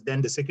 who was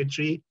then the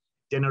Secretary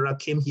General,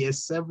 came here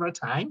several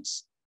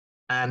times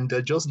and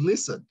just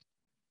listened.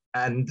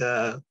 And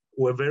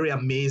we're very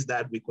amazed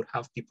that we could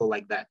have people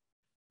like that.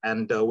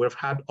 And we've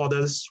had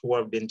others who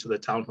have been to the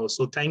town hall.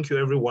 So thank you,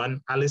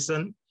 everyone.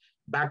 Alison,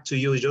 back to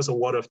you is just a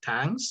word of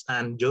thanks.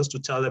 And just to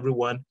tell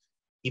everyone,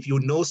 if you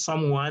know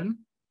someone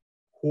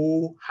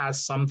who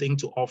has something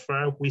to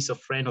offer, who is a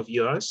friend of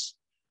yours,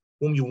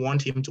 whom you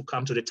want him to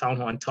come to the town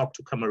hall and talk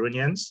to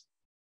Cameroonians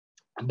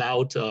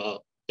about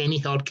any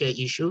healthcare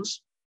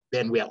issues,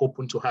 then we are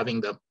open to having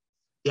them.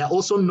 There are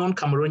also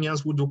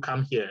non-Cameroonians who do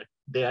come here.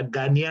 There are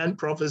Ghanaian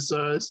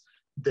professors.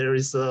 There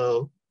is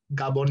a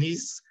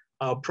Gabonese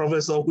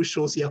professor who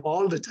shows here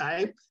all the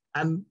time,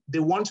 and they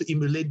want to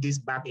emulate this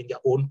back in their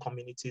own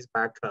communities,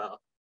 back in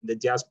the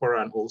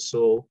diaspora and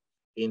also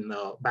in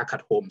back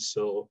at home.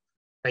 So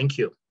thank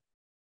you.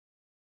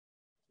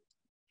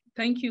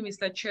 Thank you,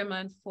 Mr.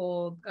 Chairman,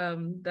 for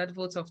that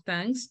vote of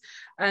thanks.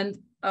 And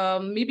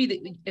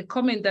maybe a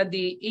comment that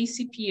the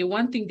ACPA,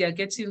 one thing they're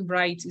getting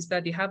right is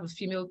that they have a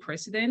female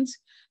president.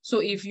 So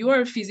if you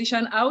are a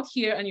physician out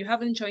here and you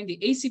haven't joined the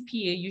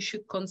ACPA, you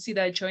should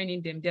consider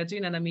joining them. They're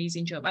doing an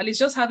amazing job. At least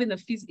just having a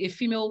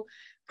female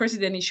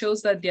president, it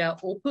shows that they are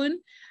open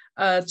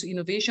to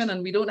innovation,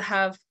 and we don't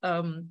have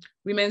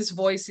women's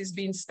voices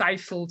being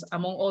stifled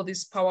among all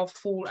these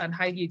powerful and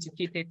highly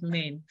educated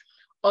men.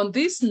 On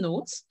this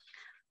note,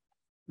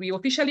 we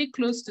officially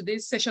close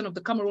today's session of the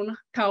Cameroon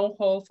Town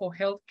Hall for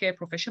Healthcare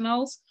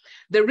Professionals.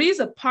 There is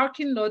a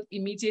parking lot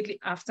immediately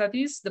after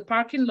this. The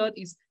parking lot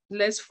is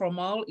less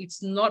formal,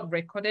 it's not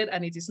recorded,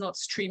 and it is not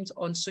streamed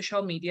on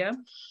social media.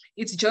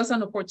 It's just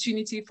an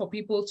opportunity for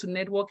people to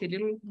network a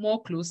little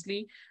more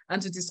closely and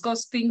to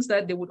discuss things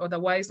that they would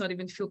otherwise not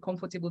even feel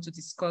comfortable to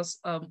discuss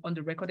on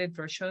the recorded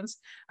versions,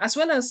 as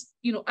well as,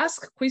 you know,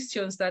 ask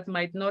questions that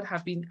might not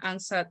have been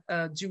answered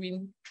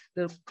during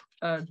the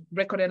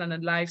recorded and the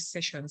live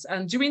sessions.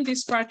 And during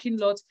this parking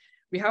lot,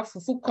 we have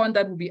fufu corn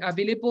that will be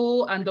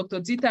available, and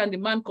Dr. Dita and the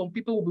Mancom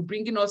people will be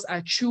bringing us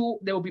a chew.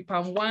 There will be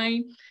palm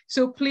wine.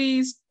 So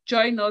please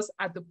join us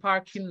at the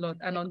parking lot.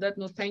 And on that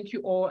note, thank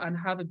you all and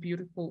have a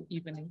beautiful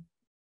evening.